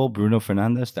second goal, Bruno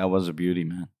Fernandes, that was a beauty,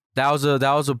 man. That was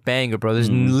a banger, bro. There's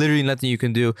Mhm. literally nothing you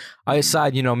can do.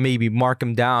 Aside, maybe mark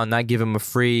him down, not give him a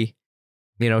free,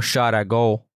 shot at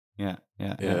goal. Yeah.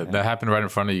 Yeah, that happened right in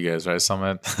front of you guys, right,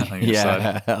 Samet? On your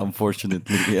side. Yeah,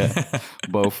 unfortunately, yeah.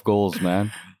 Both goals,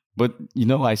 man. But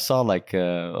I saw like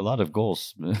a lot of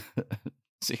goals,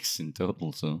 6 in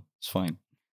total, so it's fine.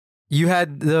 You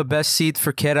had the best seat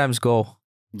for Kerem's goal.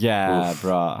 Yeah, Oof.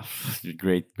 bro.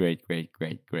 Great.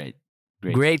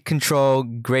 Great control,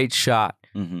 great shot.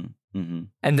 Mm-hmm.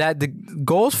 And that the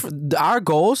goals for our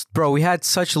goals, bro, we had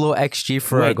such a low XG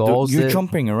for our Wait, goals. you're that-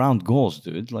 jumping around goals,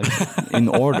 dude. Like in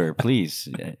order, please,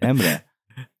 Emre.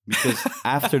 Because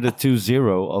after the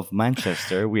 2-0 of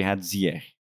Manchester, we had Ziyech.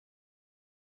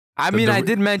 I mean, I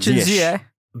did mention Ziyech.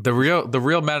 Ziyech. The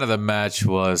real man of the match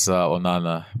was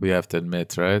Onana. We have to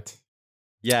admit, right?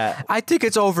 Yeah, I think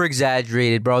it's over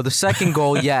exaggerated, bro. The second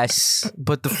goal, yes,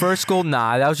 but the first goal,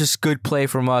 nah. That was just good play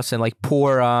from us and like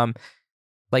poor,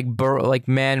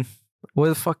 man, what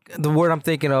the fuck? The word I'm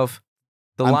thinking of,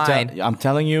 the line. I'm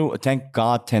telling you, thank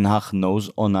God Ten Hag knows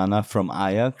Onana from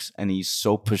Ajax, and he's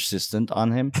so persistent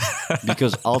on him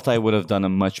because Altay would have done a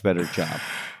much better job.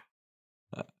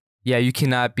 Yeah, you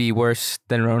cannot be worse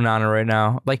than Onana right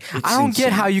now. Like, It's I don't get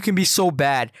insane. how you can be so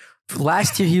bad.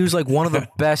 Last year, he was like one of the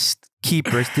best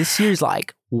keepers. This year's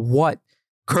like, what?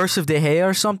 Curse of De Gea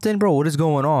or something? Bro, what is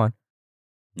going on?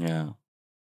 Yeah.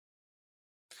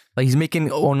 Like, he's making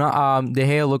De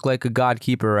Gea look like a god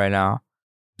keeper right now.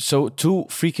 So 2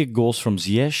 free kick goals from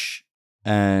Ziyech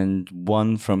and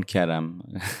 1 from Kerem.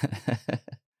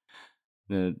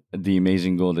 the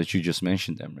amazing goal that you just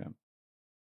mentioned, Emre.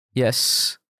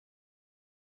 Yes.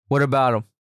 What about him?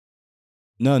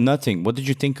 No, nothing. What did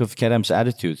you think of Kerem's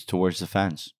attitude towards the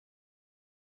fans?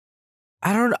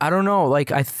 I don't know.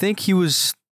 Like, I think he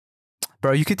was,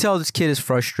 bro, you could tell this kid is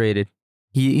frustrated.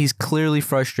 He's clearly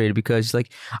frustrated because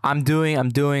like I'm doing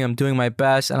my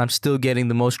best and I'm still getting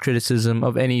the most criticism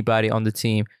of anybody on the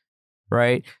team,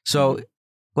 right? So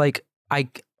like I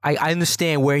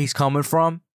understand where he's coming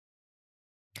from,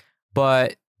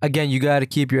 but again, you got to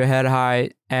keep your head high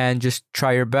and just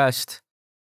try your best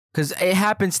because it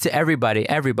happens to everybody.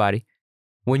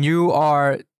 When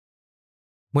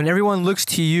everyone looks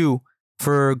to you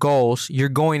for goals, you're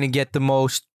going to get the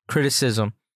most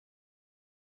criticism.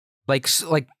 Like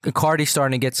Icardi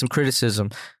starting to get some criticism,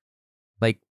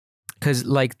 like because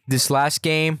like this last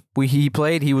game he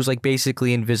played, he was like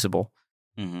basically invisible,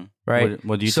 right?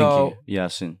 What do you think,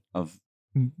 Yasin, of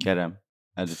Kerem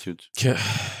attitude? Yeah,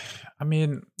 I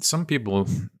mean, some people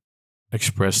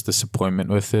express disappointment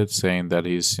with it, saying that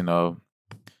he's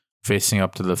facing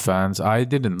up to the fans. I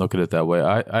didn't look at it that way.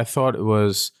 I thought it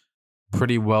was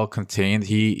pretty well contained.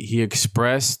 He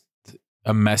expressed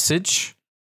a message.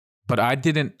 But I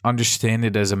didn't understand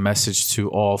it as a message to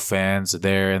all fans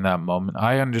there in that moment.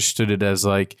 I understood it as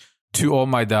like to all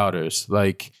my doubters.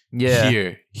 Like,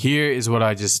 here is what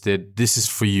I just did. This is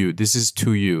for you. This is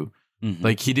to you. Mm-hmm.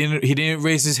 Like he didn't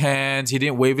raise his hands. He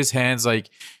didn't wave his hands like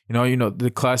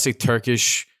the classic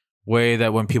Turkish way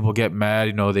that when people get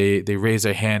mad, they raise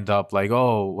their hand up like,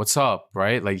 oh, what's up,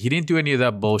 right? Like he didn't do any of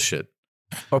that bullshit.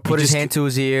 Or put his hand to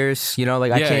his ears,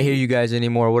 like I can't hear you guys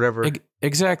anymore, whatever.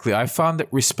 Exactly. I found it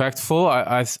respectful.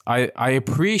 I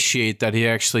appreciate that he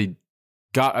actually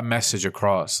got a message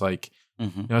across. Like,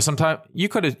 sometimes you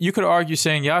could argue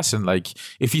saying, Yasin, like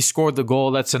if he scored the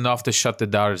goal, that's enough to shut the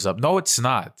doubters up. No, it's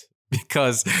not,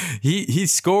 because he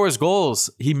scores goals,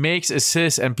 he makes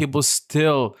assists, and people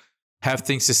still have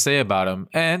things to say about him.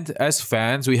 And as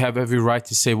fans, we have every right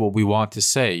to say what we want to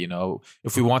say.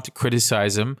 If we want to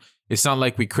criticize him, it's not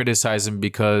like we criticize him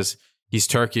because he's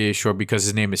Turkish or because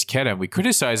his name is Kerem. We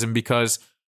criticize him because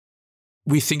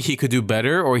we think he could do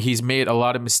better, or he's made a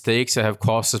lot of mistakes that have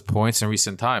cost us points in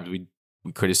recent times. We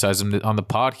criticize him on the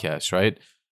podcast, right?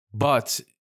 But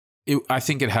I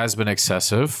think it has been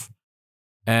excessive.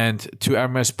 And to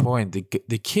Emre's point,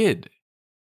 the kid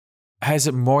has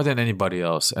it more than anybody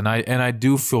else. And I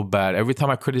do feel bad. Every time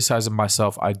I criticize him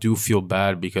myself, I do feel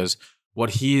bad because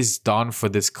what he's done for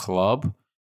this club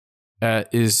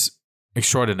is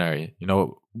extraordinary. You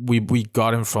know, we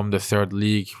got him from the third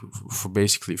league for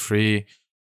basically free,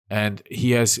 and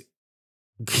he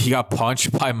got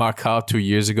punched by Marcal 2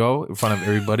 years ago in front of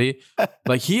everybody.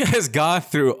 Like, he has gone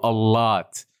through a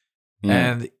lot.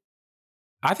 And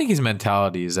I think his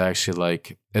mentality is actually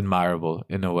like admirable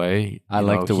in a way. I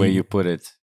like the way you put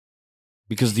it.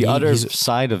 Because the other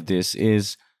side of this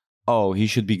is, he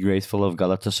should be grateful of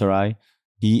Galatasaray.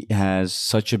 He has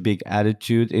such a big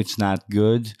attitude. It's not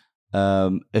good.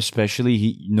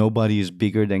 Especially nobody is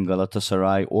bigger than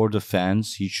Galatasaray or the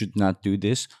fans. He should not do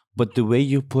this. But the way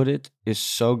you put it is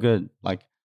so good. Like,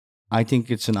 I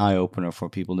think it's an eye opener for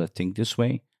people that think this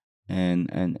way, and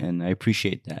I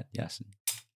appreciate that, Yasin.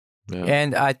 Yeah.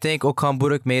 And I think Okan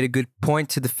Buruk made a good point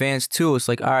to the fans too. It's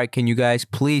like, all right, can you guys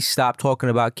please stop talking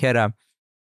about Kerem?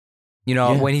 You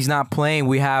know, when he's not playing,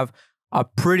 we have a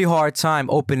pretty hard time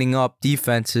opening up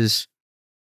defenses.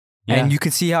 Yeah. And you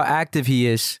can see how active he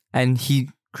is, and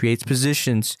he creates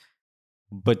positions.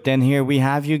 But then here we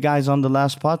have you guys on the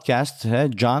last podcast. Hey,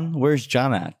 John, where's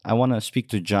John at? I want to speak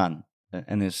to John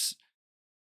and his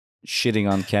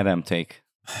shitting on Kerem take.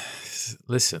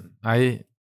 Listen,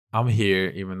 I'm here,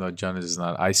 even though John is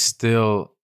not. I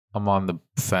still am on the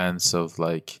fence of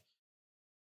like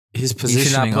his positioning. He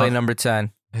should not play number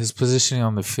 10. His positioning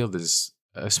on the field is,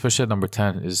 especially at number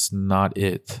 10, is not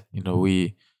it. You know,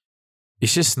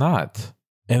 it's just not.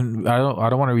 And I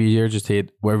don't want to regurgitate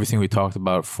everything we talked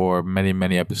about for many,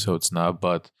 many episodes now,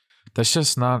 but that's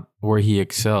just not where he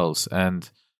excels. And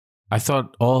I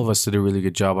thought all of us did a really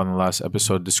good job on the last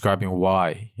episode describing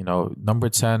why. You know, number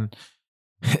 10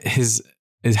 is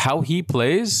how he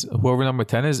plays. Whoever number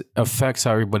 10 is affects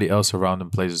how everybody else around him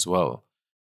plays as well.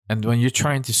 And when you're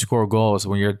trying to score goals,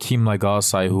 when you're a team like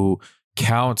Galatasaray who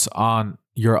counts on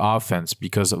your offense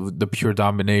because of the pure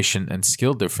domination and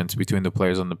skill difference between the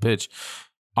players on the pitch,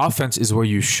 offense is where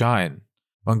you shine.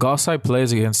 When Galatasaray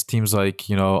plays against teams like,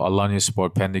 you know,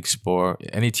 Alanyaspor, Pendikspor,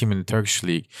 any team in the Turkish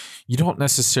league, you don't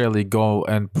necessarily go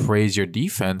and praise your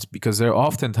defense because they're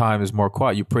oftentimes more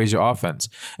quiet. You praise your offense.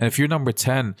 And if your number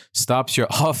 10 stops your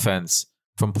offense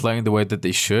from playing the way that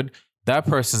they should, that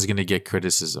person's going to get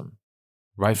criticism.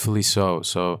 Rightfully so.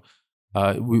 So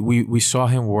we saw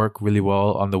him work really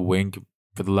well on the wing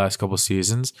for the last couple of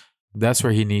seasons. That's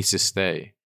where he needs to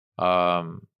stay.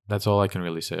 That's all I can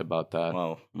really say about that.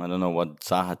 Well, I don't know what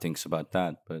Zaha thinks about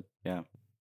that, but yeah.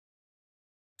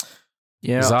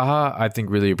 Yeah. Zaha, I think,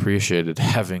 really appreciated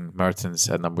having Mertens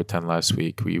at number 10 last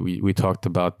week. We talked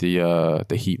about the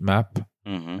heat map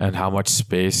and how much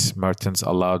space Mertens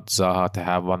allowed Zaha to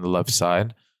have on the left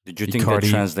side. Did you think that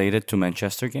translated to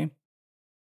Manchester game?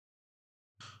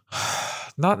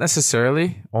 Not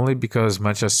necessarily, only because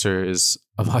Manchester is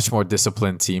a much more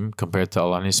disciplined team compared to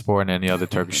Alanyaspor and any other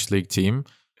Turkish league team.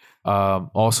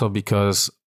 Also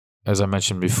because, as I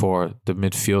mentioned before, the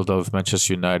midfield of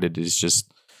Manchester United is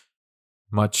just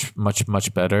much, much,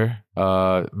 much better.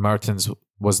 Mertens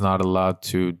was not allowed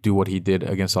to do what he did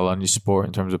against Alanyaspor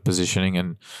in terms of positioning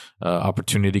and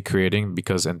opportunity creating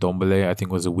because Ndombele, I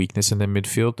think, was a weakness in the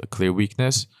midfield, a clear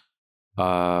weakness.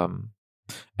 And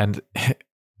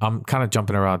I'm kind of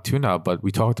jumping around too now, but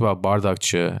we talked about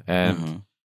Bardakçı and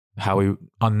how he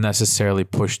unnecessarily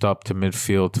pushed up to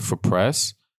midfield for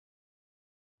press.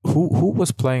 Who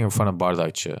was playing in front of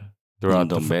Bardakçı throughout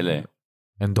Ndombele.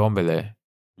 Ndombele.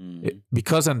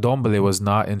 Because Ndombele was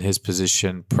not in his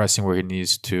position, pressing where he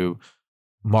needs to,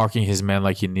 marking his man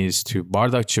like he needs to,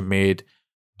 Bardakçı made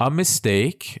a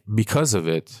mistake because of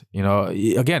it. You know,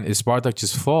 again, it's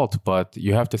Bardakçı's fault, but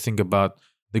you have to think about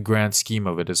the grand scheme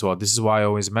of it as well. This is why I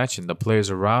always mention the players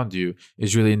around you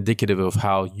is really indicative of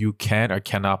how you can or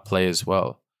cannot play as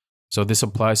well. So this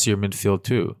applies to your midfield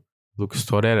too. Lucas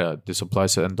Torreira, this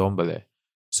applies to Ndombele.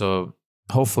 So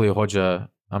hopefully Hoca,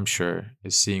 I'm sure,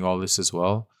 is seeing all this as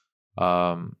well.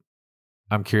 I'm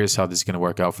curious how this is going to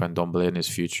work out for Ndombele in his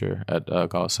future at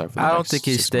Galatasaray. I don't think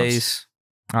he stays.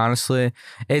 Honestly,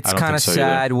 it's kind of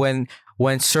sad when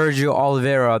Sergio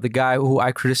Oliveira, the guy who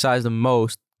I criticize the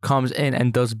most, comes in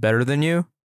and does better than you.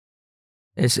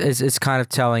 It's kind of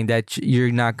telling that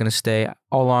you're not going to stay.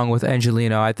 Along with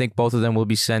Angelino, I think both of them will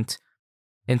be sent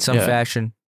in some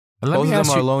fashion. Both of them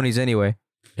are loanies anyway.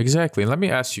 Exactly. And let me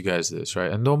ask you guys this,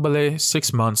 right? Ndombele,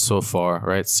 6 months so far,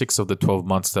 right? 6 of the 12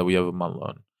 months that we have him on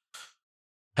loan.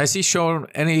 Has he shown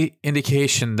any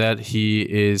indication that he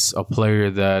is a player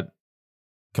that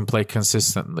can play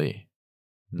consistently?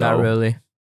 No. Not really.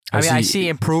 I see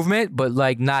improvement, but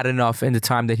like not enough in the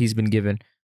time that he's been given.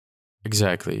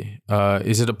 Exactly.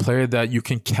 Is it a player that you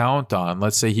can count on?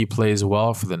 Let's say he plays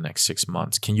well for the next 6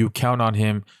 months. Can you count on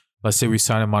him? Let's say we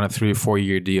sign him on a 3 or 4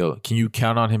 year deal. Can you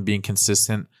count on him being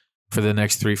consistent for the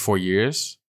next 3-4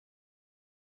 years?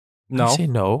 No. I say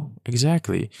no.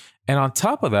 Exactly. And on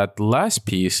top of that, the last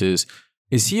piece is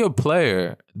he a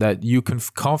player that you can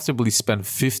comfortably spend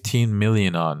 15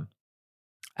 million on?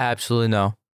 Absolutely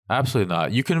no. Absolutely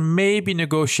not. You can maybe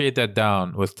negotiate that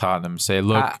down with Tottenham. Say,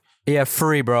 look, Yeah,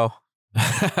 free, bro.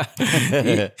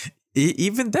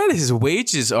 even then, his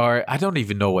wages are, I don't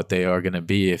even know what they are going to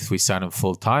be if we sign him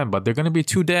full time, but they're going to be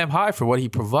too damn high for what he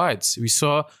provides. We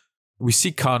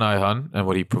see Kaan Ayhan and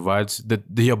what he provides. The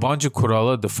Yabancı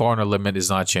Kuralı, the foreigner limit is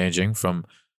not changing from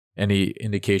any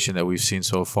indication that we've seen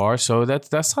so far. So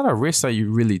that's not a risk that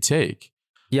you really take.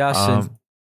 Yasin,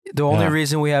 the only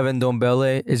reason we have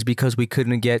Ndombele is because we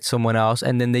couldn't get someone else,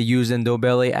 and then they used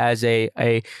Ndombele as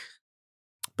a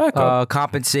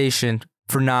compensation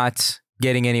for not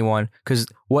getting anyone. Because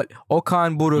what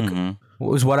Okan Buruk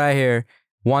was what I hear,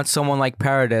 wants someone like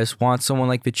Paredes, wants someone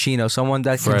like Vicino, someone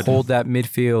that can hold that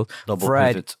midfield. Double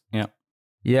Fred, pivot. Yeah.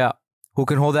 yeah, who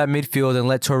can hold that midfield and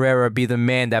let Torreira be the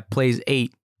man that plays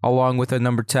 8 along with a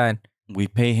number 10. We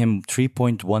pay him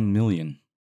 3.1 million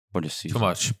for the season. Too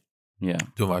much. Yeah.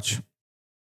 Too much.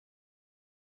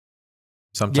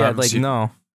 Sometimes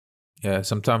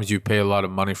sometimes you pay a lot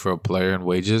of money for a player in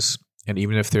wages, and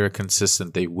even if they're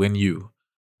consistent, they win you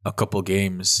a couple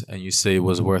games, and you say it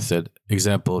was worth it.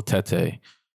 Example, Tete.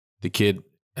 The kid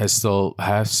still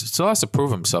has to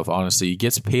prove himself, honestly. He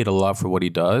gets paid a lot for what he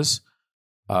does,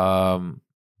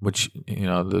 which,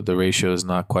 the ratio is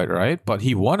not quite right, but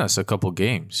he won us a couple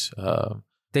games. I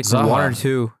think Zaha, 1 or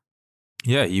 2.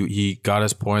 Yeah, he got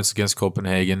us points against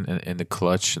Copenhagen in the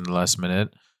clutch in the last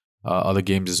minute. Other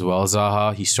games as well.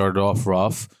 Zaha, he started off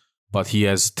rough, but he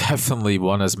has definitely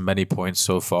won as many points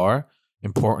so far.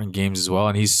 Important games as well,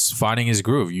 and he's finding his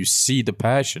groove. You see the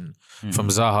passion from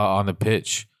Zaha on the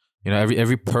pitch.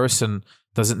 Every person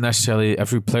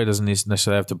every player doesn't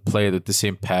necessarily have to play with the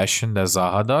same passion that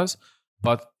Zaha does.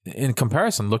 But in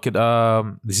comparison, look at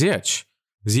Ziyech.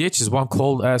 Ziyech is one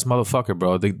cold ass motherfucker,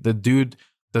 bro. The dude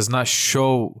does not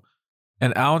show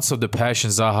an ounce of the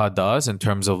passion Zaha does in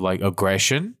terms of like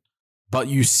aggression, but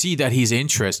you see that he's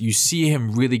interested. You see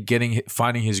him really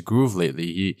finding his groove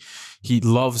lately. He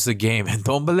loves the game. And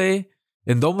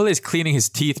Ndombele is cleaning his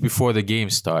teeth before the game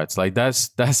starts. Like that's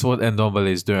what Ndombele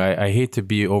is doing. I hate to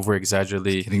be over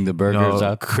exaggerating getting the burgers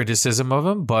out. Criticism of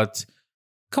him, but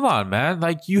come on, man.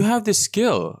 Like, you have the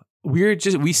skill.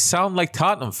 We sound like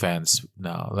Tottenham fans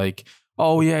now. Like,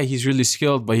 oh yeah, he's really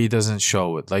skilled, but he doesn't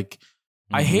show it. Like,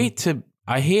 I hate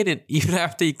it. Even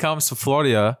after he comes to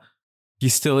Florida, he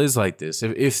still is like this.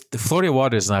 If the Florida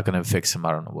water is not going to fix him,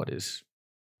 I don't know what is.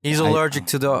 He's allergic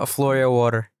to the Florida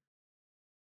water.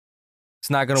 It's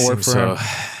not going to work for him.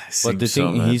 But the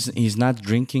thing, he's not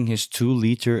drinking his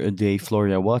 2-liter a day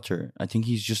Florida water. I think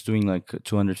he's just doing like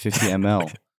 250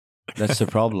 ml. That's the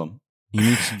problem. He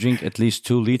needs to drink at least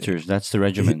 2 liters. That's the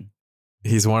regimen.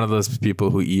 He's one of those people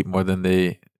who eat more than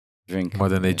they drink.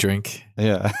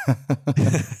 Yeah.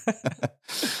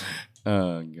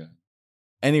 Oh god.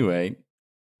 Anyway,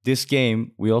 this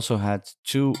game we also had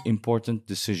 2 important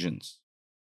decisions.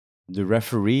 The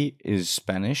referee is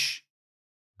Spanish.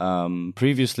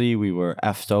 Previously we were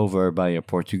effed over by a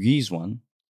Portuguese one.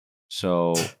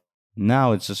 So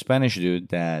now it's a Spanish dude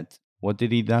that, what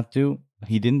did he not do?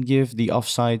 He didn't give the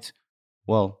offside,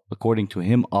 well, according to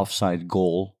him, offside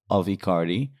goal of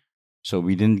Icardi. So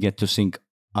we didn't get to sing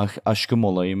Aşkım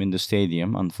Olayım in the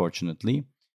stadium, unfortunately.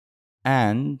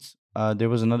 And there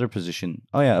was another position.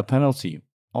 Oh yeah, a penalty.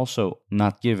 Also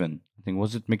not given. I think,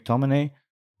 was it McTominay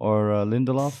or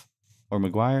Lindelof or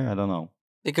Maguire? I don't know.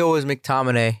 I think it was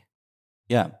McTominay.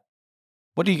 Yeah.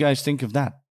 What do you guys think of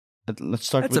that? Let's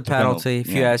start with the penalty, if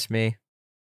you ask me.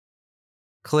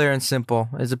 Clear and simple.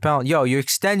 It's a penalty. Yo, you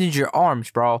extended your arms,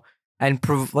 bro. And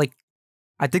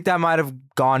I think that might have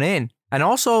gone in. And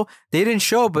also, they didn't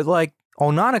show, but like,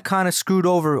 Onana kind of screwed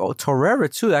over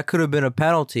Torreira too. That could have been a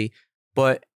penalty.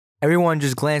 But everyone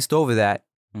just glanced over that.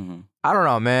 Mm-hmm. I don't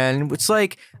know, man. It's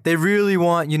like they really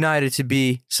want United to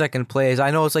be second place.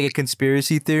 I know it's like a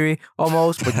conspiracy theory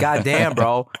almost, but goddamn,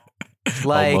 bro.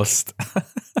 Like, almost.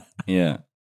 Yeah.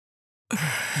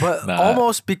 But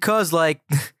almost because, like,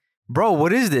 bro,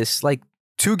 what is this? Like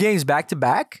 2 games back to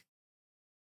back?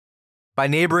 By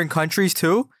neighboring countries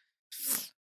too?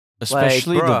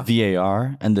 Especially the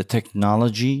VAR and the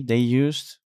technology they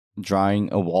used,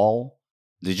 drawing a wall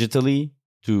digitally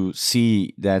to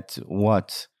see that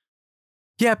what?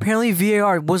 Yeah, apparently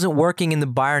VAR wasn't working in the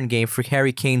Bayern game for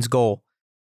Harry Kane's goal.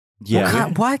 Yeah.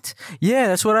 What? Yeah,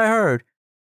 that's what I heard.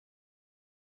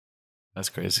 That's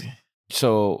crazy.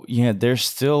 So, yeah, there's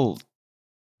still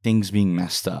things being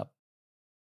messed up.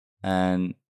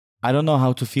 And I don't know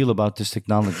how to feel about this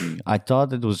technology. I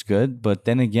thought it was good, but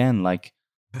then again, like,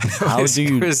 how do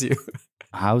you?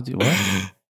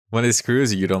 What? When it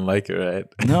screws you, you don't like it, right?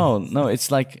 No, it's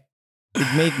like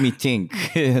it made me think.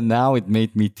 Now it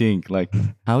made me think. Like,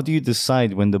 how do you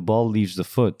decide when the ball leaves the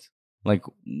foot? Like,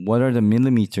 what are the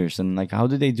millimeters, and like, how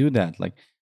do they do that? Like,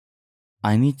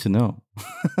 I need to know.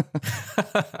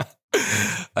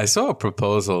 I saw a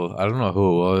proposal. I don't know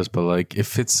who it was, but like,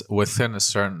 if it's within a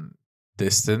certain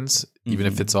distance, even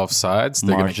if it's offsides,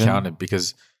 they're going to count it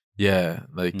because,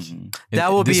 like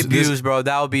that will be abused, bro.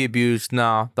 That will be abused.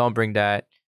 No, don't bring that.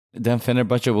 Then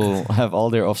Fenerbahce will have all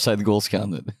their offside goals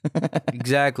counted.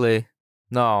 Exactly.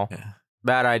 No,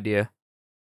 bad idea.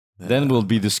 Then we'll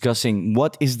be discussing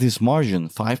what is this margin?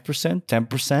 5%,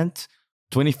 10%,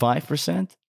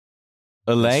 25%?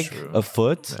 A leg, a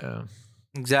foot? Yeah.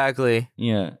 Exactly.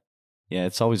 Yeah,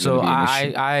 it's always so going to be an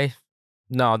issue. I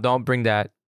no, don't bring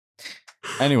that.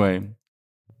 Anyway,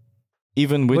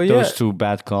 even with those two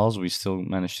bad calls, we still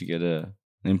managed to get an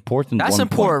important. That's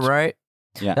important, right?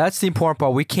 Yeah, that's the important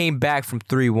part. We came back from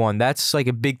 3-1. That's like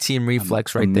a big team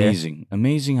reflex, right there.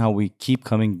 Amazing how we keep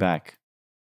coming back.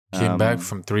 Came back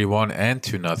from 3-1 and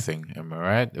 2-0. Am I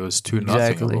right? It was 2-0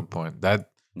 at one point. That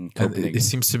it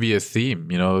seems to be a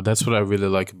theme. You know, that's what I really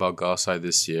like about Galatasaray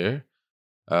this year.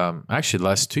 Actually,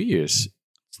 last 2 years.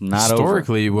 It's not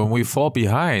historically over. When we fall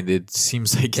behind, it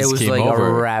seems like it was game like over.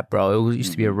 a wrap, bro. It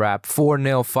used to be a wrap.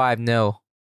 4-0, 5-0.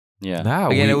 Yeah. Now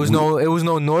again, it was no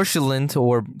Nordsjælland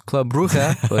or Club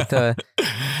Brugge, but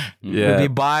it'd be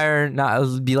Bayern. It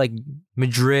would be like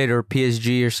Madrid or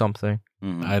PSG or something.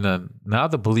 And now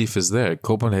the belief is there.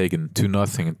 Copenhagen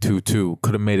 2-0 and 2-2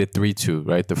 could have made it 3-2.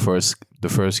 Right, the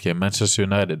first game. Manchester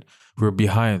United we were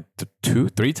behind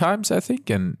 3 times, I think,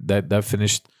 and that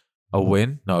finished a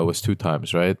win. No, it was 2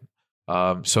 times, right?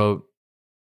 So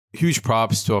huge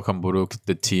props to Okan Buruk,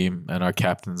 the team, and our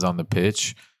captains on the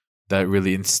pitch. That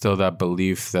really instilled that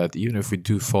belief that even if we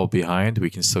do fall behind, we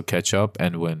can still catch up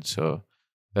and win. So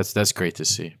that's great to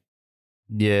see.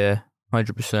 Yeah,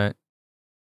 100%.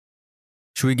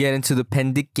 Should we get into the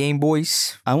Pendik game,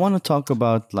 boys? I want to talk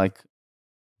about like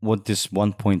what this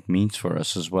 1 point means for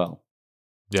us as well.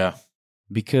 Yeah.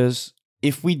 Because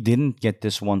if we didn't get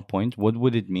this 1 point, what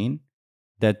would it mean?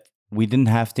 That we didn't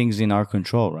have things in our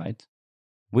control, right?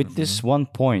 With this 1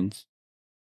 point,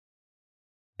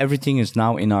 everything is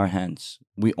now in our hands.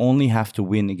 We only have to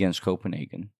win against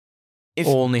Copenhagen.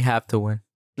 Only have to win.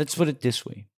 Let's put it this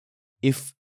way.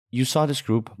 If you saw this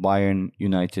group, Bayern,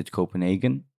 United,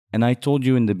 Copenhagen, and I told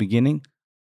you in the beginning,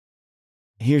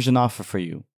 here's an offer for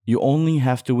you. You only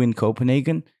have to win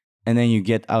Copenhagen, and then you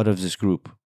get out of this group.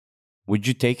 Would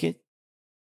you take it?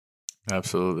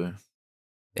 Absolutely.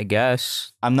 I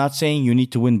guess. I'm not saying you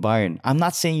need to win Bayern. I'm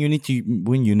not saying you need to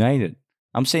win United.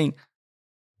 I'm saying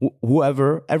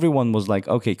everyone was like,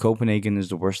 okay, Copenhagen is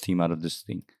the worst team out of this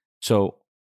thing. So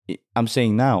I'm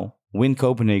saying now, win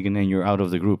Copenhagen and you're out of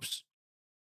the groups.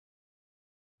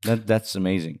 That's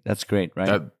amazing. That's great,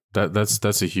 right?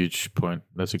 That's a huge point.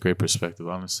 That's a great perspective,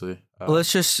 honestly.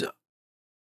 Let's just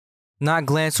not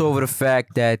glance over the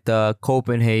fact that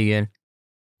Copenhagen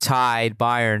tied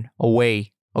Bayern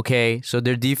away. Okay, so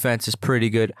their defense is pretty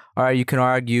good. All right, you can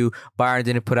argue Bayern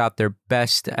didn't put out their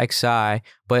best XI,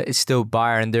 but it's still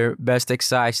Bayern. Their best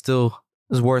XI still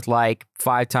is worth like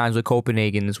 5 times what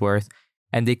Copenhagen is worth,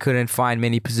 and they couldn't find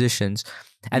many positions.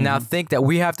 And now think that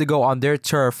we have to go on their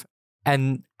turf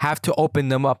and have to open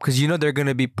them up because they're going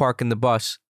to be parking the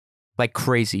bus like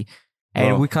crazy.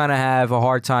 And we kind of have a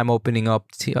hard time opening up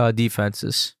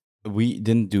defenses. We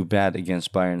didn't do bad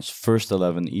against Bayern's first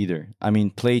 11 either. I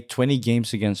mean, played 20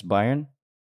 games against Bayern.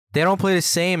 They don't play the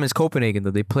same as Copenhagen,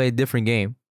 though. They play a different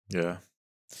game. Yeah.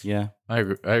 Yeah. I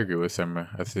agree with Emre.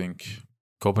 I think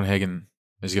Copenhagen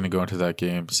is going to go into that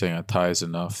game saying a tie is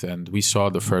enough. And we saw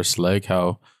the first leg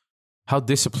how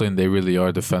disciplined they really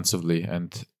are defensively.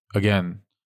 And again,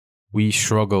 we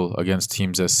struggle against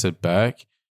teams that sit back.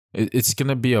 It's going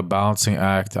to be a balancing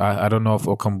act. I don't know if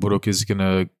Okan Buruk is going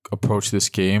to approach this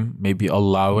game, maybe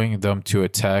allowing them to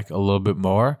attack a little bit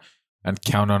more and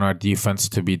count on our defense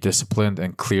to be disciplined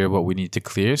and clear what we need to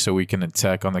clear so we can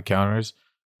attack on the counters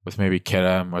with maybe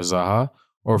Kerem or Zaha.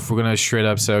 Or if we're going to straight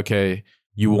up say, okay,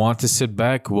 you want to sit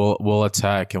back, we'll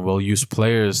attack and we'll use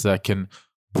players that can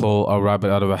pull a rabbit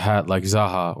out of a hat like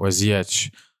Zaha or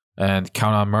Ziyech and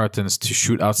count on Mertens to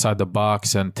shoot outside the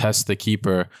box and test the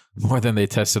keeper more than they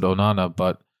tested Onana.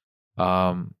 But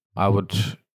I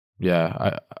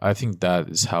think that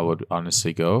is how it would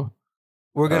honestly go.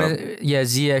 We're going to,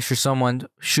 Ziyech or someone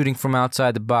shooting from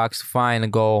outside the box to find a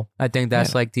goal. I think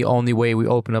that's like the only way we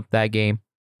open up that game.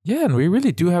 Yeah, and we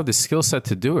really do have the skill set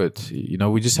to do it. You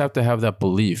know, we just have to have that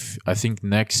belief. I think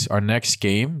our next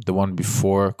game, the one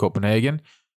before Copenhagen,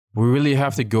 we really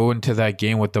have to go into that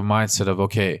game with the mindset of,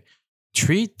 okay,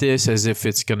 treat this as if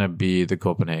it's going to be the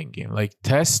Copenhagen game. Like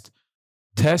test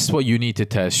what you need to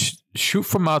test. Shoot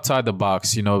from outside the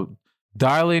box, you know,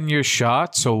 dial in your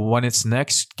shot. So when it's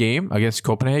next game against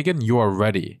Copenhagen, you are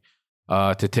ready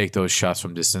to take those shots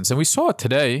from distance. And we saw it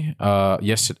today.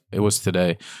 Yes, it was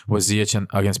today. Was Ziyech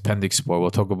against Pendikspor.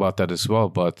 We'll talk about that as well.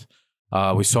 But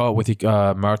we saw it with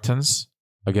Mertens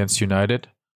against United.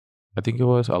 I think it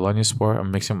was Alanyaspor.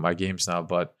 I'm mixing up my games now,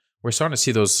 but we're starting to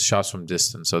see those shots from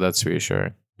distance. So that's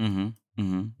reassuring.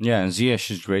 Yeah, and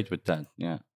Ziyech is great with that.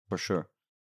 Yeah, for sure.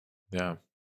 Yeah.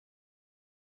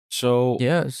 So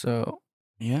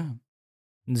Yeah.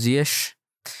 Ziyech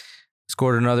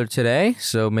scored another today,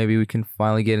 so maybe we can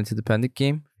finally get into the Pendik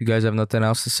game. You guys have nothing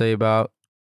else to say about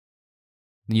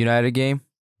the United game?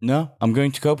 No, I'm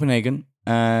going to Copenhagen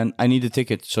and I need a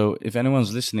ticket. So if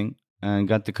anyone's listening and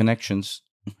got the connections,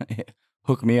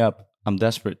 hook me up. I'm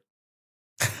desperate.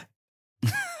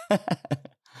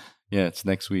 Yeah, it's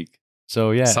next week.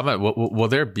 So yeah, Samet, will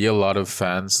there be a lot of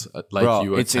fans like Bro,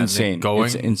 you it's attending, insane. going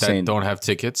It's insane. that don't have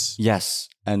tickets? Yes,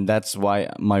 and that's why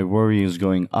my worry is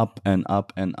going up and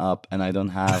up and up, and I don't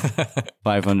have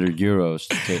 500 euros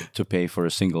to pay for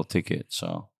a single ticket.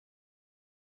 So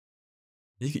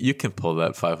You can pull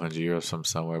that 500 euros from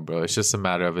somewhere, bro. It's just a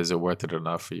matter of, is it worth it or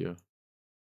not for you?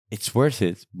 it's worth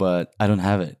it, but I don't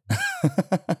have it.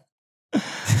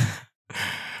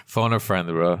 Phone a friend,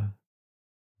 bro.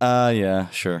 Yeah,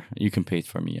 sure. You can pay it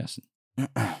for me, Yasin.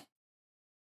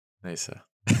 Nice.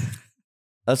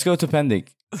 Let's go to Pendik,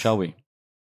 shall we?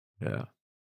 Yeah.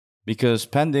 Because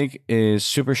Pendik is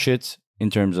super shit in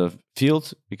terms of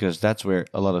field, because that's where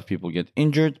a lot of people get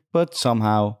injured. But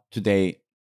somehow today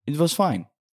it was fine.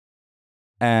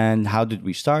 And how did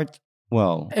we start?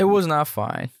 Well, It was not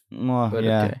fine. But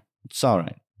yeah, okay. it's all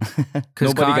right.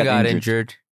 Because Nobody Khan got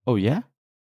injured. Oh, yeah?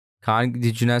 Khan,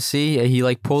 did you not see? He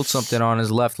like pulled something on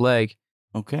his left leg.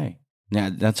 Okay. Yeah,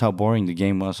 that's how boring the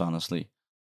game was, honestly.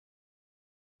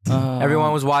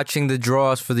 Everyone was watching the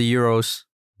draws for the Euros.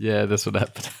 Yeah, that's what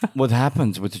happened. What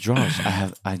happened with the draws?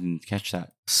 I didn't catch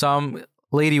that. Some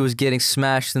lady was getting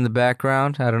smashed in the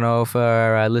background. I don't know if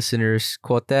our listeners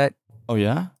caught that. Oh,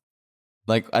 yeah?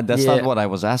 Like, that's Yeah. not what I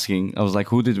was asking. I was like,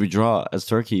 who did we draw as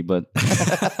Turkey? But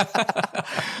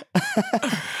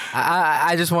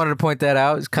I just wanted to point that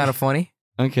out. It's kind of funny.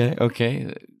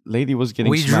 okay. Lady was getting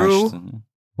We smashed.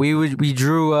 We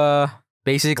drew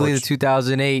basically the Porch.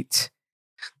 2008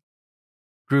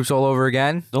 groups all over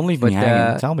again. Don't leave me But,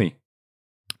 hanging. Tell me.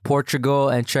 Portugal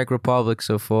and Czech Republic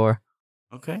so far.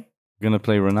 Okay. Gonna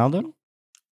play Ronaldo?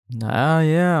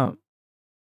 Yeah.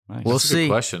 Nice. We'll That's a good see.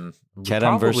 question. We Kerem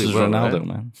probably versus will, Ronaldo, right?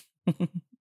 man.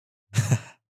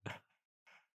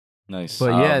 Nice.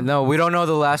 But yeah, no, we don't know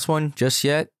the last one just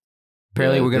yet.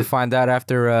 Apparently, Yeah, we're going to find out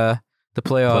after the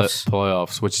playoffs.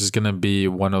 Playoffs, which is going to be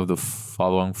one of the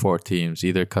following four teams,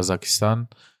 either Kazakhstan,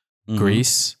 Mhm.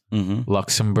 Greece, Mhm.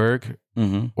 Luxembourg,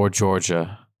 Mhm. or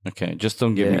Georgia. Okay, just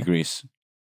don't give me Yeah. Greece.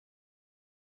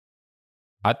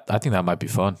 I think that might be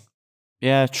fun.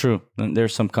 Yeah, true. And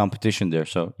there's some competition there,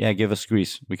 so yeah, give us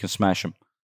Greece. We can smash them,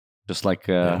 just like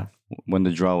Yeah. when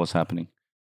the draw was happening.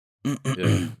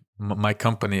 Yeah. My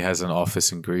company has an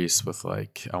office in Greece with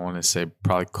like, I want to say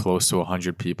probably close to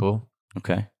 100 people.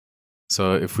 Okay.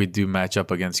 So if we do match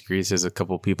up against Greece, there's a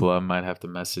couple people I might have to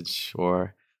message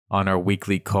or on our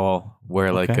weekly call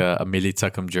wear like Okay. a Milli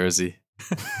Takım jersey.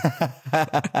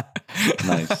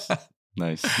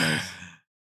 Nice.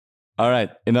 All right,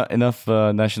 enough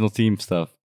national team stuff.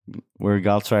 We're a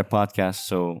Galatasaray podcast,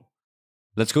 so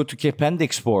let's go to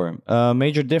Pendikspor.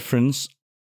 Major difference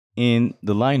in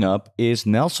the lineup is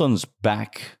Nelson's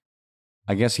back.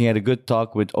 I guess he had a good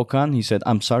talk with Okan. He said,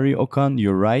 "I'm sorry, Okan.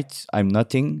 You're right. I'm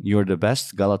nothing. You're the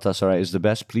best. Galatasaray is the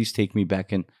best. Please take me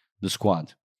back in the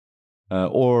squad."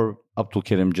 Or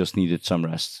Abdulkerim just needed some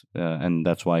rest, and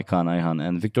that's why Kaan Ayhan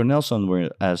and Victor Nelson were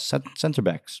as center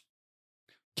backs.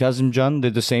 Kazımcan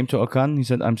did the same to Okan. He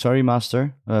said, "I'm sorry,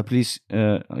 master. Please,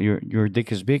 your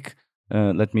dick is big.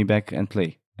 Let me back and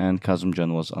play." And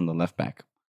Kazımcan was on the left back.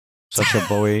 Sacha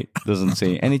Boey doesn't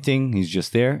say anything. He's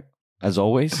just there as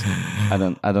always. I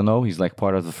don't know. He's like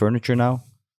part of the furniture now.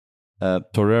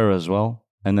 Torreira as well.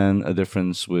 And then a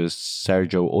difference with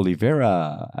Sergio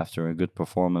Oliveira after a good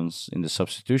performance in the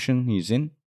substitution. He's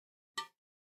in.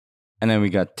 And then we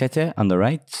got Tete on the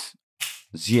right,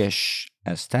 Ziyech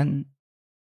as 10,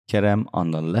 Kerem on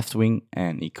the left wing,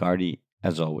 and Icardi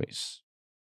as always.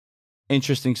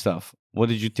 Interesting stuff. what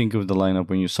did you think of the lineup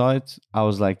when you saw it? I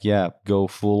was like, yeah, go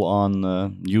full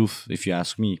on youth. If you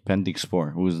ask me,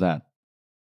 Pendikspor. Who is that?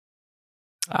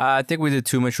 I think we did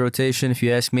too much rotation, if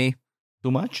you ask me.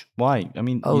 Too much? Why? I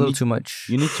mean, A little too much.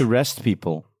 You need to rest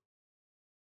people.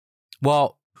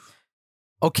 Well,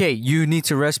 okay, you need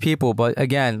to rest people, but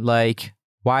again, like,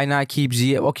 why not keep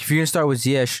Ziyech? Okay, if you're gonna start with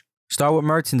Ziyech, start with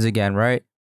Mertens again, right?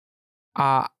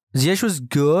 Ziyech was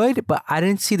good, but I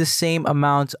didn't see the same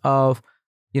amount of,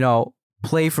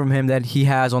 play from him that he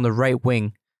has on the right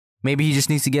wing. Maybe he just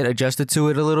needs to get adjusted to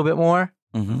it a little bit more.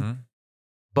 Mm-hmm.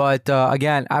 But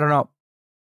again, I don't know.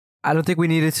 I don't think we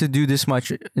needed to do this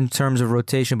much in terms of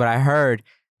rotation, but I heard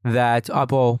that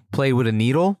Apple played with a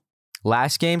needle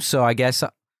last game, so I guess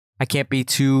I can't be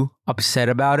too upset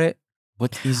about it.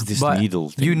 What is this But needle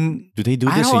thing? Do they do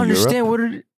this I don't in understand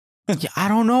Europe? Yeah, I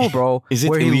don't know, bro. Is it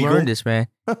where illegal? he learned this, man?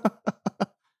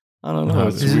 I don't know.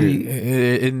 It's It's weird.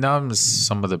 it numbs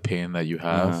some of the pain that you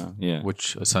have, Yeah.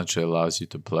 which essentially allows you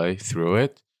to play through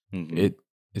it. Mhm.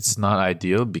 It's not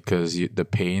ideal because the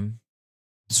pain,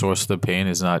 source of the pain,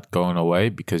 is not going away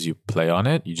because you play on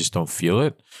it. You just don't feel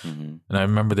it. Mhm. And I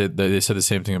remember that they said the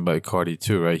same thing about Icardi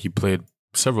too, right? He played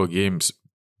several games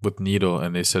with needle,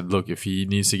 and they said, look, if he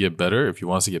needs to get better, if he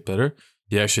wants to get better,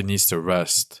 he actually needs to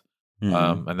rest.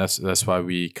 Mhm. And that's why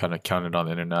we kind of counted on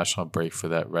the international break for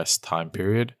that rest time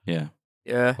period. Yeah.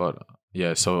 Yeah. But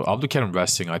yeah, so Abdulkarim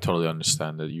resting, I totally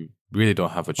understand that you really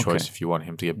don't have a choice Okay. if you want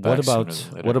him to get back.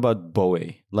 What about Boe?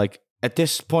 Like at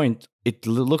this point, it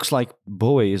looks like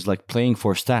Boe is like playing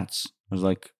for stats. I was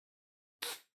like,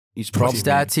 he's probably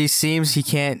Stats, he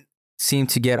can't seem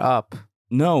to get up.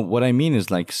 No, what I mean is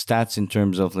like stats in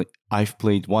terms of like I've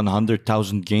played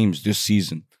 100,000 games this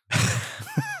season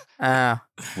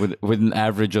with an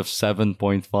average of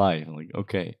 7.5. Like,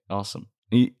 okay, awesome.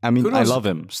 I Kudos. love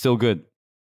him. Still good.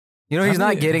 He's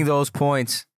not getting those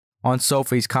points on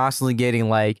Sofa. He's constantly getting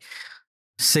like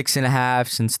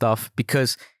 6.5s and stuff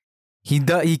because he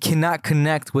cannot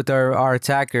connect with our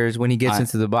attackers when he gets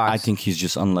into the box. I think he's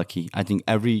just unlucky. I think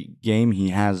every game he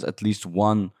has at least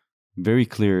one very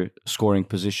clear scoring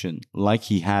position like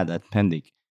he had at Pendik.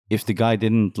 If the guy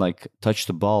didn't like touch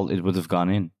the ball, it would have gone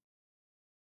in.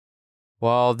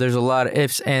 Well, there's a lot of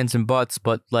ifs, ands, and buts,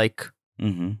 but like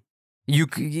Mm-hmm. you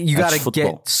That's got to football.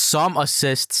 get some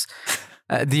assists.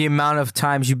 The amount of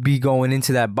times you be going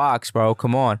into that box, bro.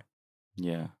 Come on.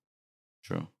 Yeah,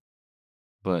 true.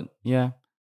 But yeah.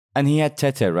 And he had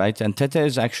Tete, right? And Tete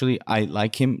is actually, I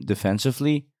like him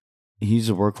defensively. He's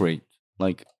a work rate.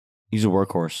 Like, he's a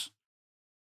workhorse.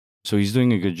 So he's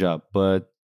doing a good job.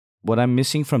 But what I'm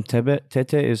missing from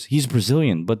Tete is he's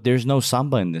Brazilian, but there's no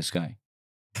samba in this guy.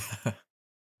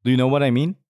 Do you know what I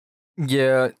mean?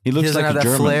 Yeah, He looks doesn't like have a that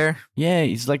German. flair. Yeah,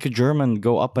 he's like a German,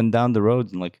 go up and down the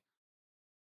road and like,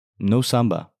 no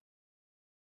samba.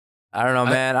 I don't know,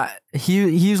 man.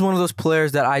 He's one of those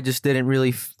players that I just didn't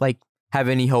really have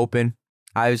any hope in.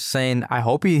 I was saying I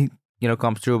hope he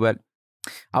comes through, but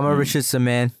I'm a Richardson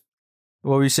man.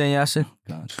 What were you saying, Yasin?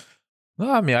 God.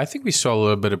 No, I mean, I think we saw a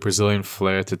little bit of Brazilian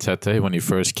flair to Tete when he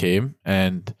first came,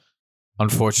 and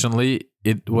unfortunately,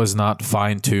 it was not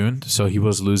fine-tuned, so he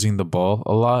was losing the ball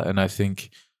a lot, and I think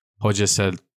Hoja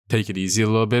said, take it easy a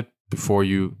little bit before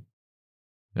you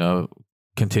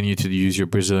continue to use your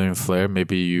Brazilian flair.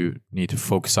 Maybe you need to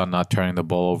focus on not turning the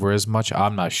ball over as much.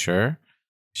 I'm not sure.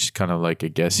 Just kind of like a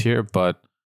guess here, but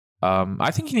I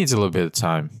think he needs a little bit of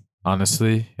time.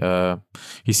 Honestly,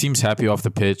 he seems happy off the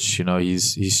pitch.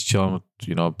 He's chilling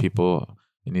with people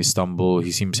in Istanbul.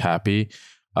 He seems happy.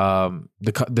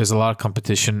 There's a lot of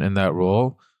competition in that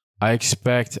role. I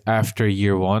expect after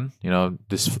year one,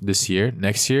 next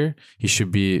year, he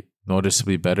should be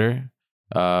noticeably better.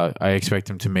 I expect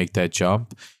him to make that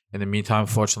jump. In the meantime,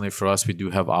 fortunately for us, we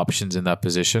do have options in that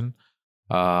position.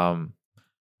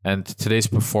 And today's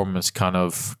performance kind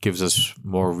of gives us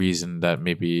more reason that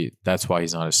maybe that's why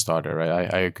he's not a starter,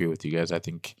 right? I agree with you guys. I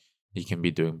think he can be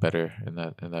doing better in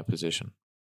that position.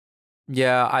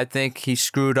 Yeah, I think he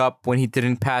screwed up when he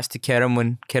didn't pass to Kerem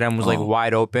when Kerem was like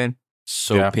wide open.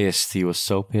 So pissed. He was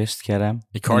so pissed, Kerem.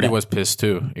 Icardi was pissed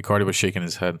too. Icardi was shaking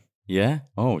his head. Yeah?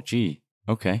 Oh, gee.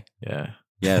 Okay. Yeah.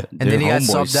 Yeah. And then he got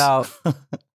subbed out.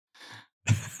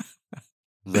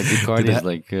 Like Icardi is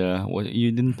like, what?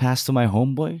 You didn't pass to my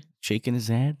homeboy? Shaking his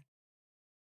head?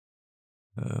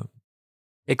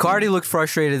 Icardi looked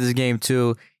frustrated this game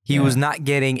too. He was not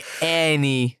getting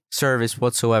any service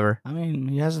whatsoever. I mean,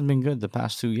 he hasn't been good the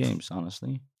past 2 games,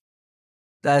 honestly.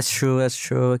 That's true. I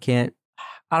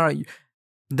don't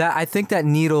know. I think that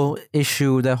needle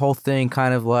issue, that whole thing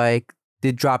kind of like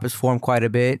did drop his form quite a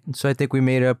bit. So I think we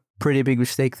made a pretty big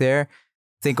mistake there.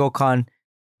 I think Okan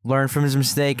learn from his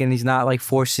mistake, and he's not like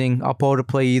forcing Apo to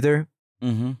play either.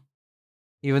 Mm-hmm.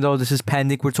 Even though this is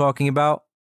Pendik we're talking about.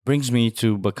 Brings me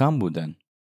to Bakambu then.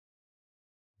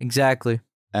 Exactly.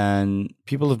 And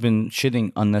people have been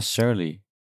shitting unnecessarily,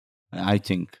 I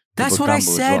think. to That's what I Bakambu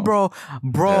as said, well.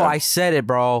 bro. Yeah. I said it,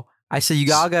 bro. I said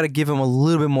you all got to give him a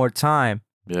little bit more time.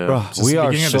 Yeah, Bro, Just we the are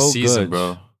beginning of the so season, good.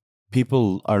 bro.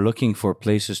 People are looking for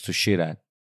places to shit at.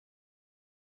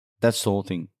 That's the whole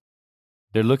thing.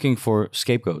 They're looking for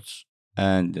scapegoats.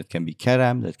 And that can be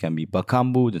Kerem, that can be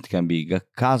Bakambu, that can be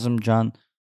Kazımcan.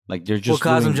 Like they're just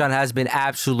Well, doing Kazımcan has been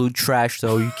absolute trash,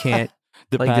 though. You can't.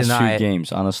 the like, past few deny it.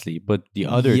 games, honestly. But the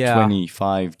other Yeah.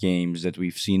 25 games that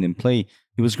we've seen him play,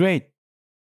 he was great.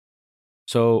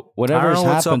 So whatever has know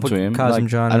what's up happened to with him,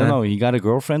 Kazımcan, I don't man. know, he got a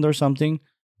girlfriend or something?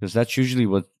 Because that's usually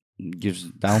what gives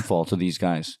downfall to these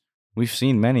guys. We've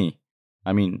seen many.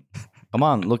 I mean, come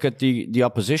on, look at the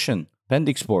opposition.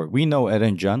 Pendikspor. We know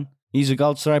Erencan. He's a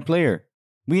Galatasaray player.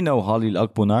 We know Halil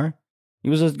Akbunar. He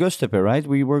was at Göztepe, right?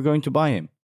 We were going to buy him.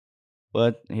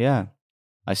 But yeah,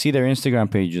 I see their Instagram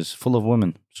pages full of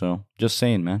women. So just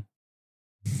saying, man.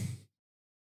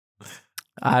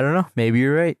 I don't know. Maybe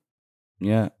you're right.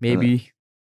 Yeah. Maybe.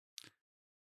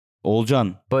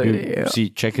 Olcan. But, You yeah. see,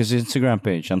 check his Instagram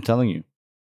page. I'm telling you.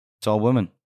 It's all women.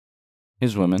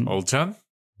 His women. Olcan?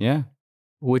 Yeah.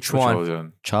 Which Which one?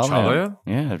 Olcan? Çağlayan. Çağlayan?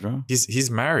 Yeah, bro. He's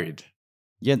married.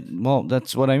 Yeah, well,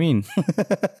 that's what I mean.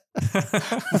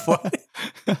 What?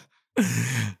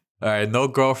 All right, no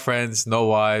girlfriends, no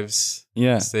wives.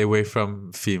 Yeah. Stay away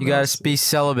from females. You got to be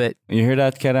celibate. You hear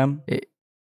that, Kerem?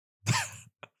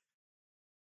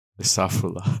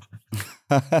 Astaghfirullah.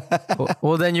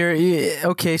 Well, then you're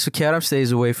okay. So Kerem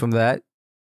stays away from that,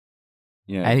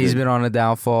 Yeah. and he's good. been on a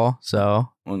downfall. So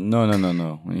Well,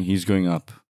 no. He's going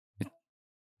up.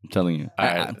 I'm telling you. All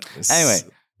right. Anyway,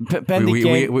 Pendik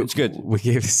game, it's good. We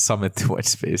gave Samet too much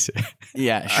space here.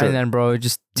 Yeah, sure. and then, bro,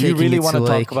 just Do you taking really it want to to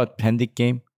like, talk about Pendik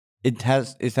game? It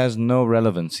has no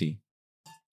relevancy.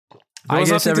 There I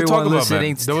was guess nothing to talk everyone about, man.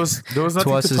 listening There was to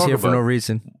nothing us to is talk here about. for no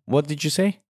reason. What did you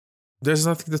say? There's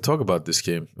nothing to talk about this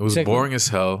game. It was Exactly. boring as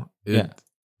hell. Yeah.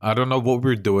 I don't know what we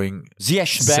were doing.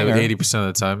 Ziyech banger. 80%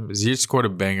 of the time. Ziyech scored a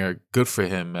banger. Good for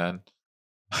him, man.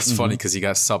 It's funny because he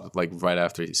got subbed like right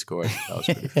after he scored. That was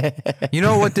pretty funny. You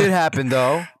know what did happen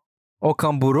though?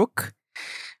 Okan Buruk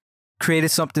created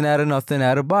something out of nothing,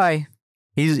 out of buy.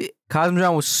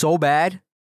 Kazımcan was so bad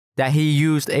that he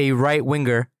used a right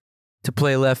winger to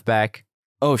play left back.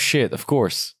 Oh shit! Of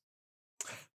course.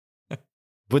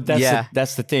 But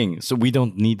that's the thing. So we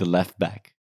don't need the left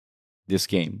back this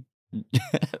game,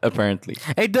 apparently.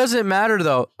 It doesn't matter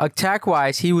though. Attack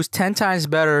wise, he was 10 times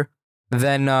better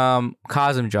than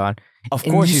Kazımcan. Of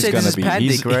And course you he's say this gonna is be.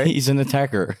 Pendik, right? He's an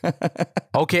attacker.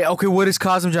 Okay. What is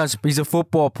Kazımcan? He's a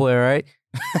football player, right?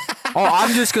 Oh,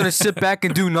 I'm just gonna sit back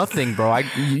and do nothing, bro.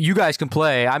 You guys can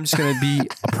play. I'm just gonna be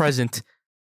present.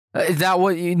 Is that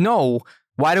what you know?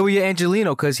 Why do we get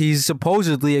Angelino? Because he's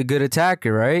supposedly a good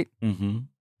attacker, right? Mm-hmm.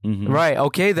 Mm-hmm. Right.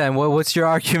 Okay, then. What's your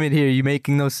argument here? You're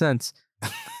making no sense.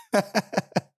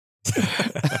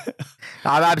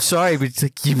 I'm sorry, but it's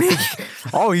like you make.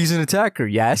 Oh, he's an attacker.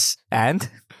 Yes, and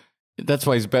That's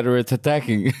why he's better at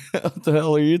attacking. What the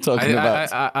hell are you talking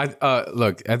about?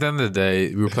 Look, at the end of the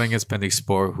day, we were playing against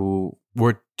Pendikspor, who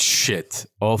were shit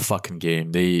all fucking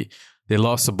game. They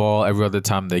lost the ball every other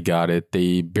time they got it.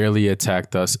 They barely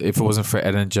attacked us. If it wasn't for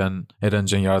Erencan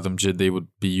Yardımcı, they would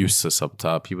be useless up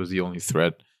top. He was the only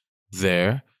threat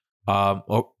there.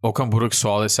 Okan Buruk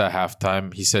saw this at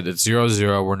halftime. He said it's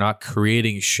 0-0. We're not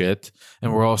creating shit,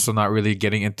 and we're also not really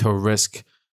getting into risk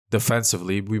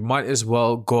defensively. We might as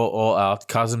well go all out.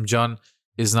 Kazımcan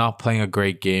is not playing a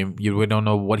great game. We don't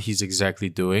know what he's exactly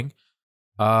doing.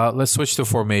 Let's switch to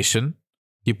formation.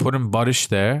 He put in Barış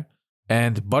there,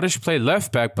 and Barış played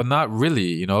left back, but not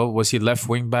really. You know, was he left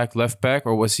wing back, left back,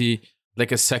 or was he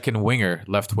like a second winger,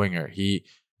 left winger?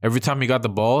 Every time he got the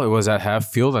ball, it was at half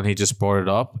field, and he just brought it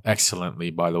up excellently,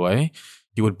 by the way.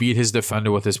 He would beat his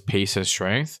defender with his pace and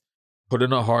strength, put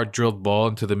in a hard drilled ball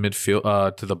into the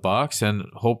midfield, to the box, and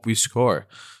hope we score.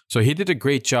 So he did a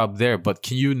great job there, but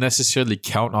can you necessarily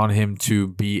count on him to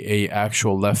be a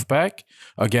actual left back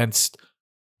against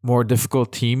more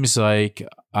difficult teams like,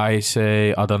 I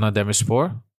say, Adana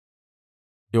Demirspor?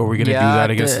 Are we going to do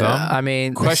that against them? I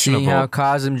mean, Questionable. seeing how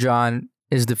Kazımcan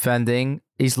is defending,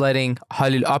 he's letting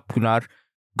Halil Akbunar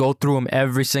go through him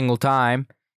every single time,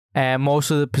 and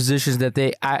most of the positions that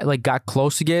they got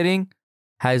close to getting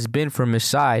has been from his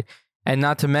side. And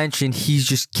not to mention, he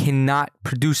just cannot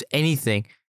produce anything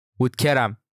with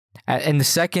Kerem. In the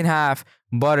second half,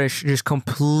 Barış just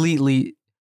completely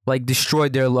like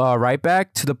destroyed their right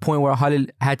back to the point where Halil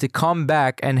had to come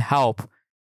back and help,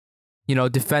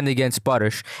 defend against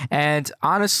Barış. And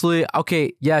honestly,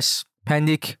 okay, yes,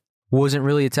 Pendik wasn't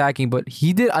really attacking, but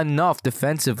he did enough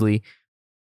defensively.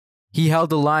 He held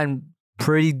the line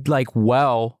pretty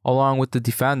well along with the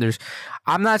defenders.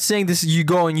 I'm not saying this you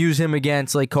go and use him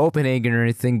against Copenhagen or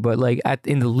anything, but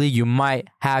in the league you might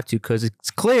have to, because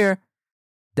it's clear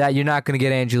that you're not going to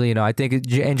get Angelino. I think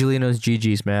Angelino's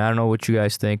GG's, man. I don't know what you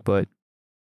guys think, but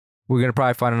we're going to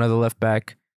probably find another left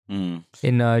back in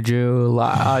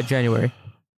January.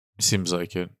 Seems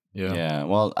like it. Yeah. Yeah.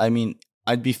 Well, I mean,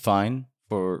 I'd be fine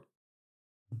for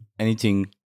anything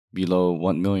below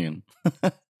 1 million.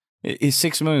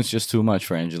 6 million is just too much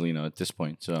for Angelino at this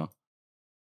point. So,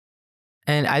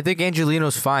 and I think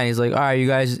Angelino's fine. He's like, all right, you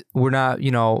guys, we're not,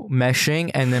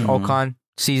 meshing. And then Okan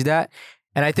sees that.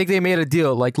 And I think they made a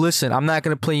deal. Like, listen, I'm not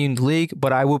going to play you in the league,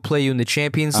 but I will play you in the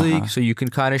Champions League, so you can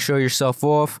kind of show yourself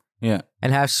off. Yeah.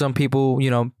 And have some people,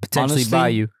 potentially Honestly, buy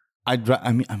you.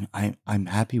 I'm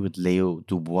happy with Leo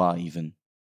Dubois even,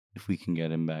 if we can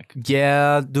get him back.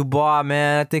 Yeah, Dubois,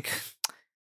 man. I think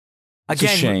It's a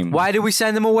shame. Why did we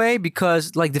send him away?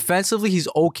 Because defensively he's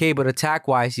okay, but attack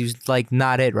wise he's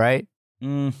not it, right?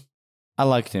 I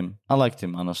liked him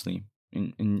honestly.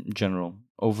 In general,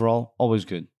 overall, always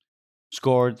good.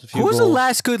 Scored a few Who was the goals.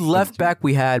 last good left back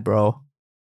we had, bro?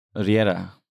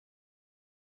 Riera.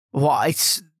 Well,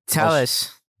 it's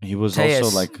Telles. He was Tejas.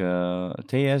 also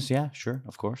Tejas, yeah, sure,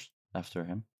 of course, after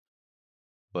him.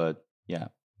 But yeah,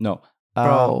 no,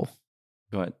 Bro,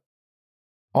 go ahead.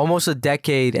 almost a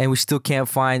decade and we still can't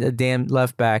find a damn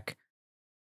left back.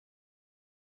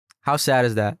 How sad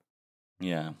is that?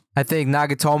 Yeah, I think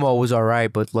Nagatomo was all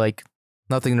right, but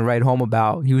nothing to write home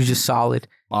about. He was just solid.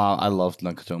 I loved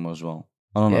Nakatomo as well.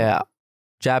 I don't know. Yeah.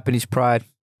 Japanese pride.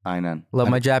 Aynen. Love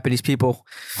my Japanese people.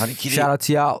 Shout out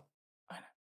to y'all.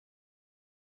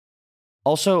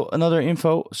 Also, another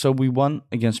info. So we won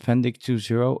against Pendik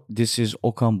 2-0. This is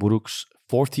Okan Buruk's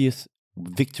 40th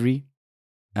victory.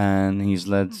 And he's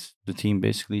led the team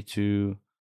basically to,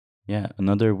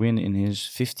 another win in his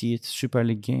 50th Super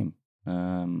League game.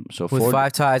 So With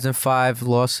 5 ties and 5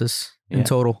 losses in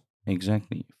total.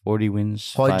 Exactly. 40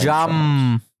 wins, 5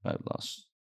 Hocam. losses.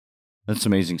 That's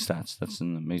amazing stats. That's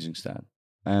an amazing stat.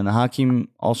 And Hakim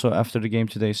also after the game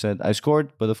today said, I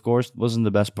scored, but of course it wasn't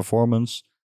the best performance.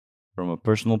 From a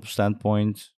personal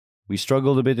standpoint, we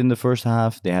struggled a bit in the first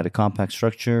half. They had a compact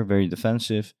structure, very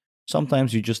defensive.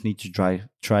 Sometimes you just need to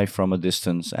try from a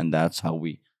distance, and that's how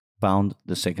we found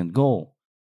the second goal.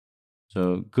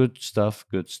 So good stuff.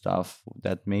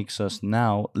 That makes us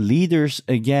now leaders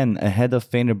again ahead of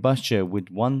Fenerbahce with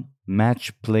 1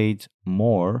 match played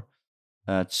more.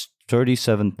 That's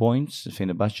 37 points.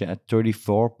 Fenerbahce at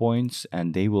 34 points,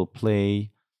 and they will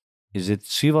play, is it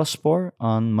Sivasspor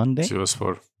on Monday?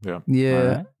 Sivasspor, yeah. Yeah.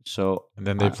 Alright. So, And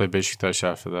then they play Beşiktaş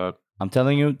after that. I'm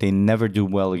telling you, they never do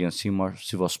well against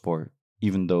Sivasspor,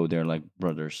 even though they're like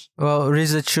brothers. Well,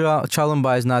 Riza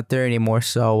Çalınbay is not there anymore,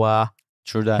 so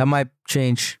True that. that might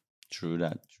change. True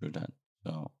that.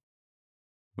 So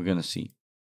we're gonna see.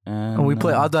 And we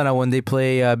play Adana when they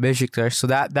play Beşiktaş, so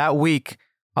that week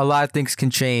a lot of things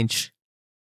can change.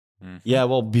 Yeah,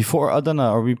 well, before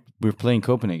Adana, we're playing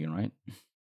Copenhagen, right?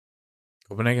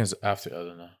 Copenhagen's after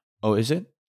Adana. Oh, is it?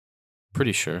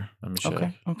 Pretty sure. Let me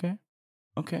check.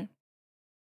 Okay.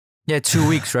 Yeah, 2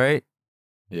 weeks, right?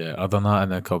 Yeah, Adana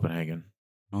and then Copenhagen.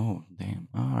 Oh, damn.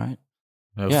 All right.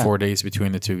 We have Yeah. 4 days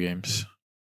between the 2 games.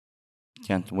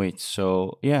 Can't wait.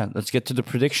 So, yeah, let's get to the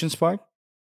predictions part.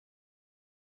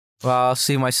 Well, I'll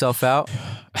see myself out.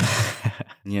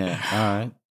 Yeah, all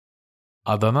right.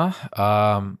 Adana,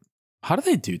 how did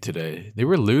they do today? They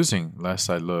were losing last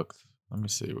I looked. Let me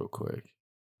see real quick.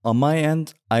 On my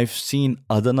end, I've seen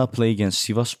Adana play against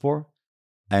Sivasspor,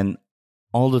 and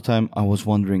all the time I was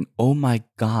wondering, oh my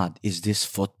God, is this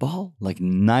football? Like,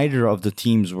 neither of the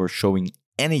teams were showing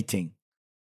anything.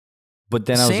 But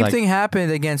then I was Same like, thing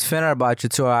happened against Fenerbahce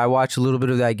too. I watched a little bit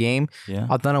of that game. yeah.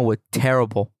 Adana were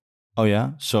terrible. Oh,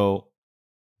 yeah? So,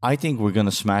 I think we're going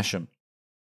to smash them.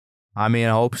 I mean,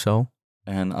 I hope so.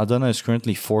 And Adana is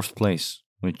currently 4th place,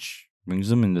 which brings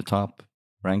them in the top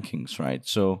rankings, right?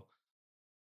 So,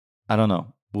 I don't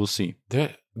know. We'll see.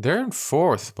 They're in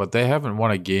 4th, but they haven't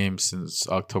won a game since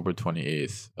October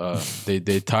 28th.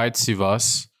 They tied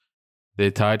Sivas,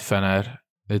 they tied Fener,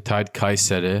 they tied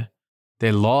Kayseri.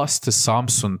 They lost to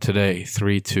Samsun today,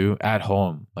 3-2 at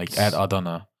home, like at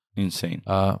Adana. Insane.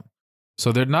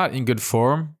 So they're not in good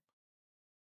form.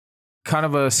 Kind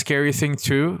of a scary thing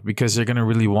too, because they're gonna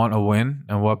really want a win,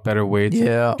 and what better way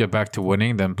to get back to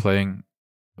winning than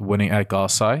winning at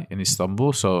Galatasaray in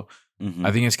Istanbul? So Mhm.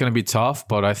 I think it's going to be tough,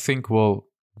 but I think we'll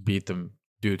beat them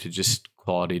due to just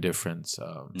quality difference.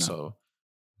 So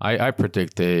I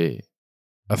predict a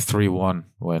 3-1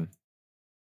 win.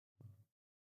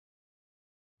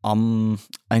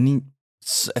 I need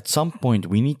at some point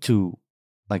we need to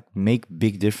like make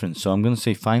big difference. So I'm gonna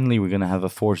say finally we're gonna have a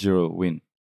 4-0 win.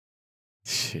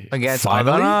 Against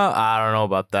Finally? Adana? I don't know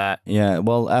about that. Yeah,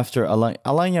 well after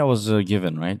Alanya was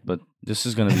given, right? But this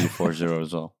is gonna be a 4-0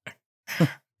 as well.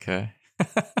 Okay.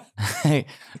 Hey,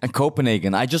 and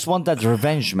Copenhagen. I just want that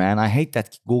revenge, man. I hate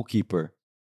that goalkeeper.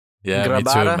 Yeah, me too,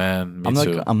 Grabara? man. Me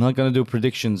too. I'm not gonna do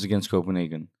predictions against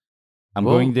Copenhagen. I'm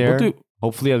Well, going there. we'll do-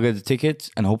 Hopefully, I'll get the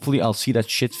ticket, and hopefully, I'll see that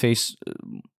shit face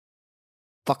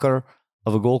fucker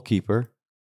of a goalkeeper.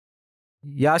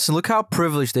 Yasin, look how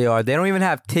privileged they are. They don't even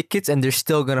have tickets, and they're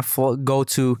still gonna go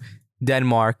to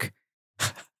Denmark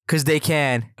because they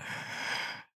can.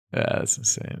 Yeah, that's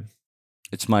insane.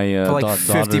 It's my For like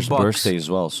daughter's $50. birthday as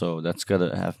well, so that's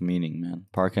gotta have meaning, man.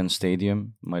 Parkend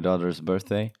Stadium, my daughter's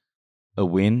birthday, a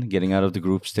win, getting out of the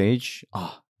group stage.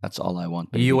 That's all I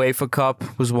want. Baby. UEFA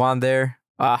Cup was won there.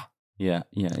 Yeah.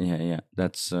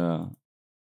 That's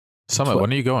Samet,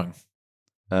 when are you going?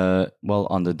 well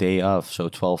on the day of, so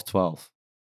 12/12.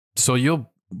 So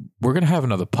we're gonna have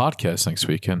another podcast next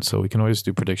weekend, so we can always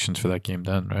do predictions for that game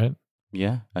then, right?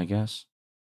 Yeah, I guess.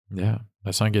 Yeah.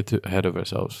 Let's not get too ahead of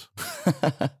ourselves.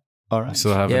 All We right.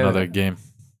 still have Yeah. another game.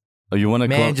 Oh, you want to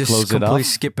Man, just close it completely off,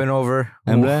 skipping over.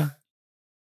 Emre?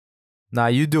 Nah,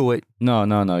 you do it. No.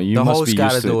 You The must host be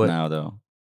gotta used to do it it. now, though.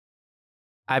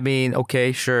 I mean,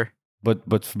 okay, sure. But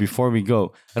before we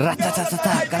go,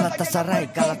 Ratatatata,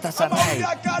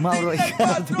 Galatasaray, Mauro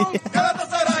Icardi.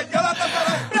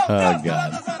 Oh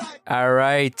God. All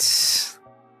right,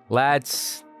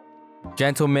 lads,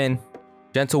 gentlemen,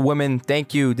 gentlewomen,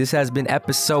 thank you. This has been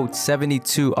episode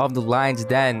 72 of The Lion's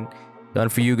Den. Done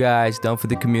for you guys, done for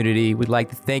the community. We'd like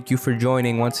to thank you for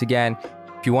joining once again.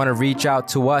 If you want to reach out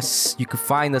to us, you can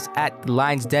find us at The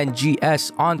Lion's Den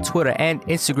GS on Twitter and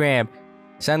Instagram.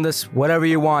 Send us whatever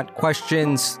you want,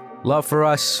 questions, love for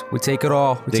us. We take it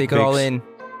all. We Dick take it all pics. in.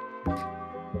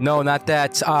 No, not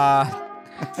that.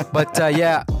 But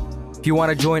yeah, if you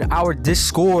want to join our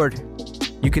Discord,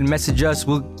 you can message us.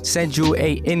 We'll send you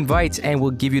a invite and we'll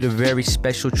give you the very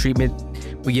special treatment.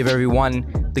 We give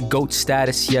everyone the GOAT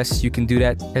status. Yes, you can do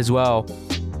that as well.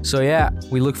 So yeah,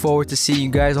 we look forward to seeing you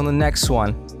guys on the next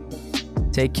one.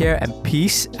 Take care and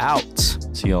peace out.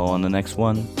 See y'all on the next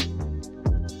one.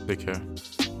 Take care.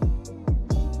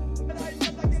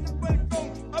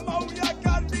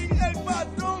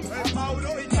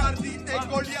 Mauro Icardi, el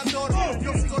goleador.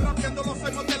 Yo sigo rapeando los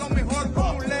años de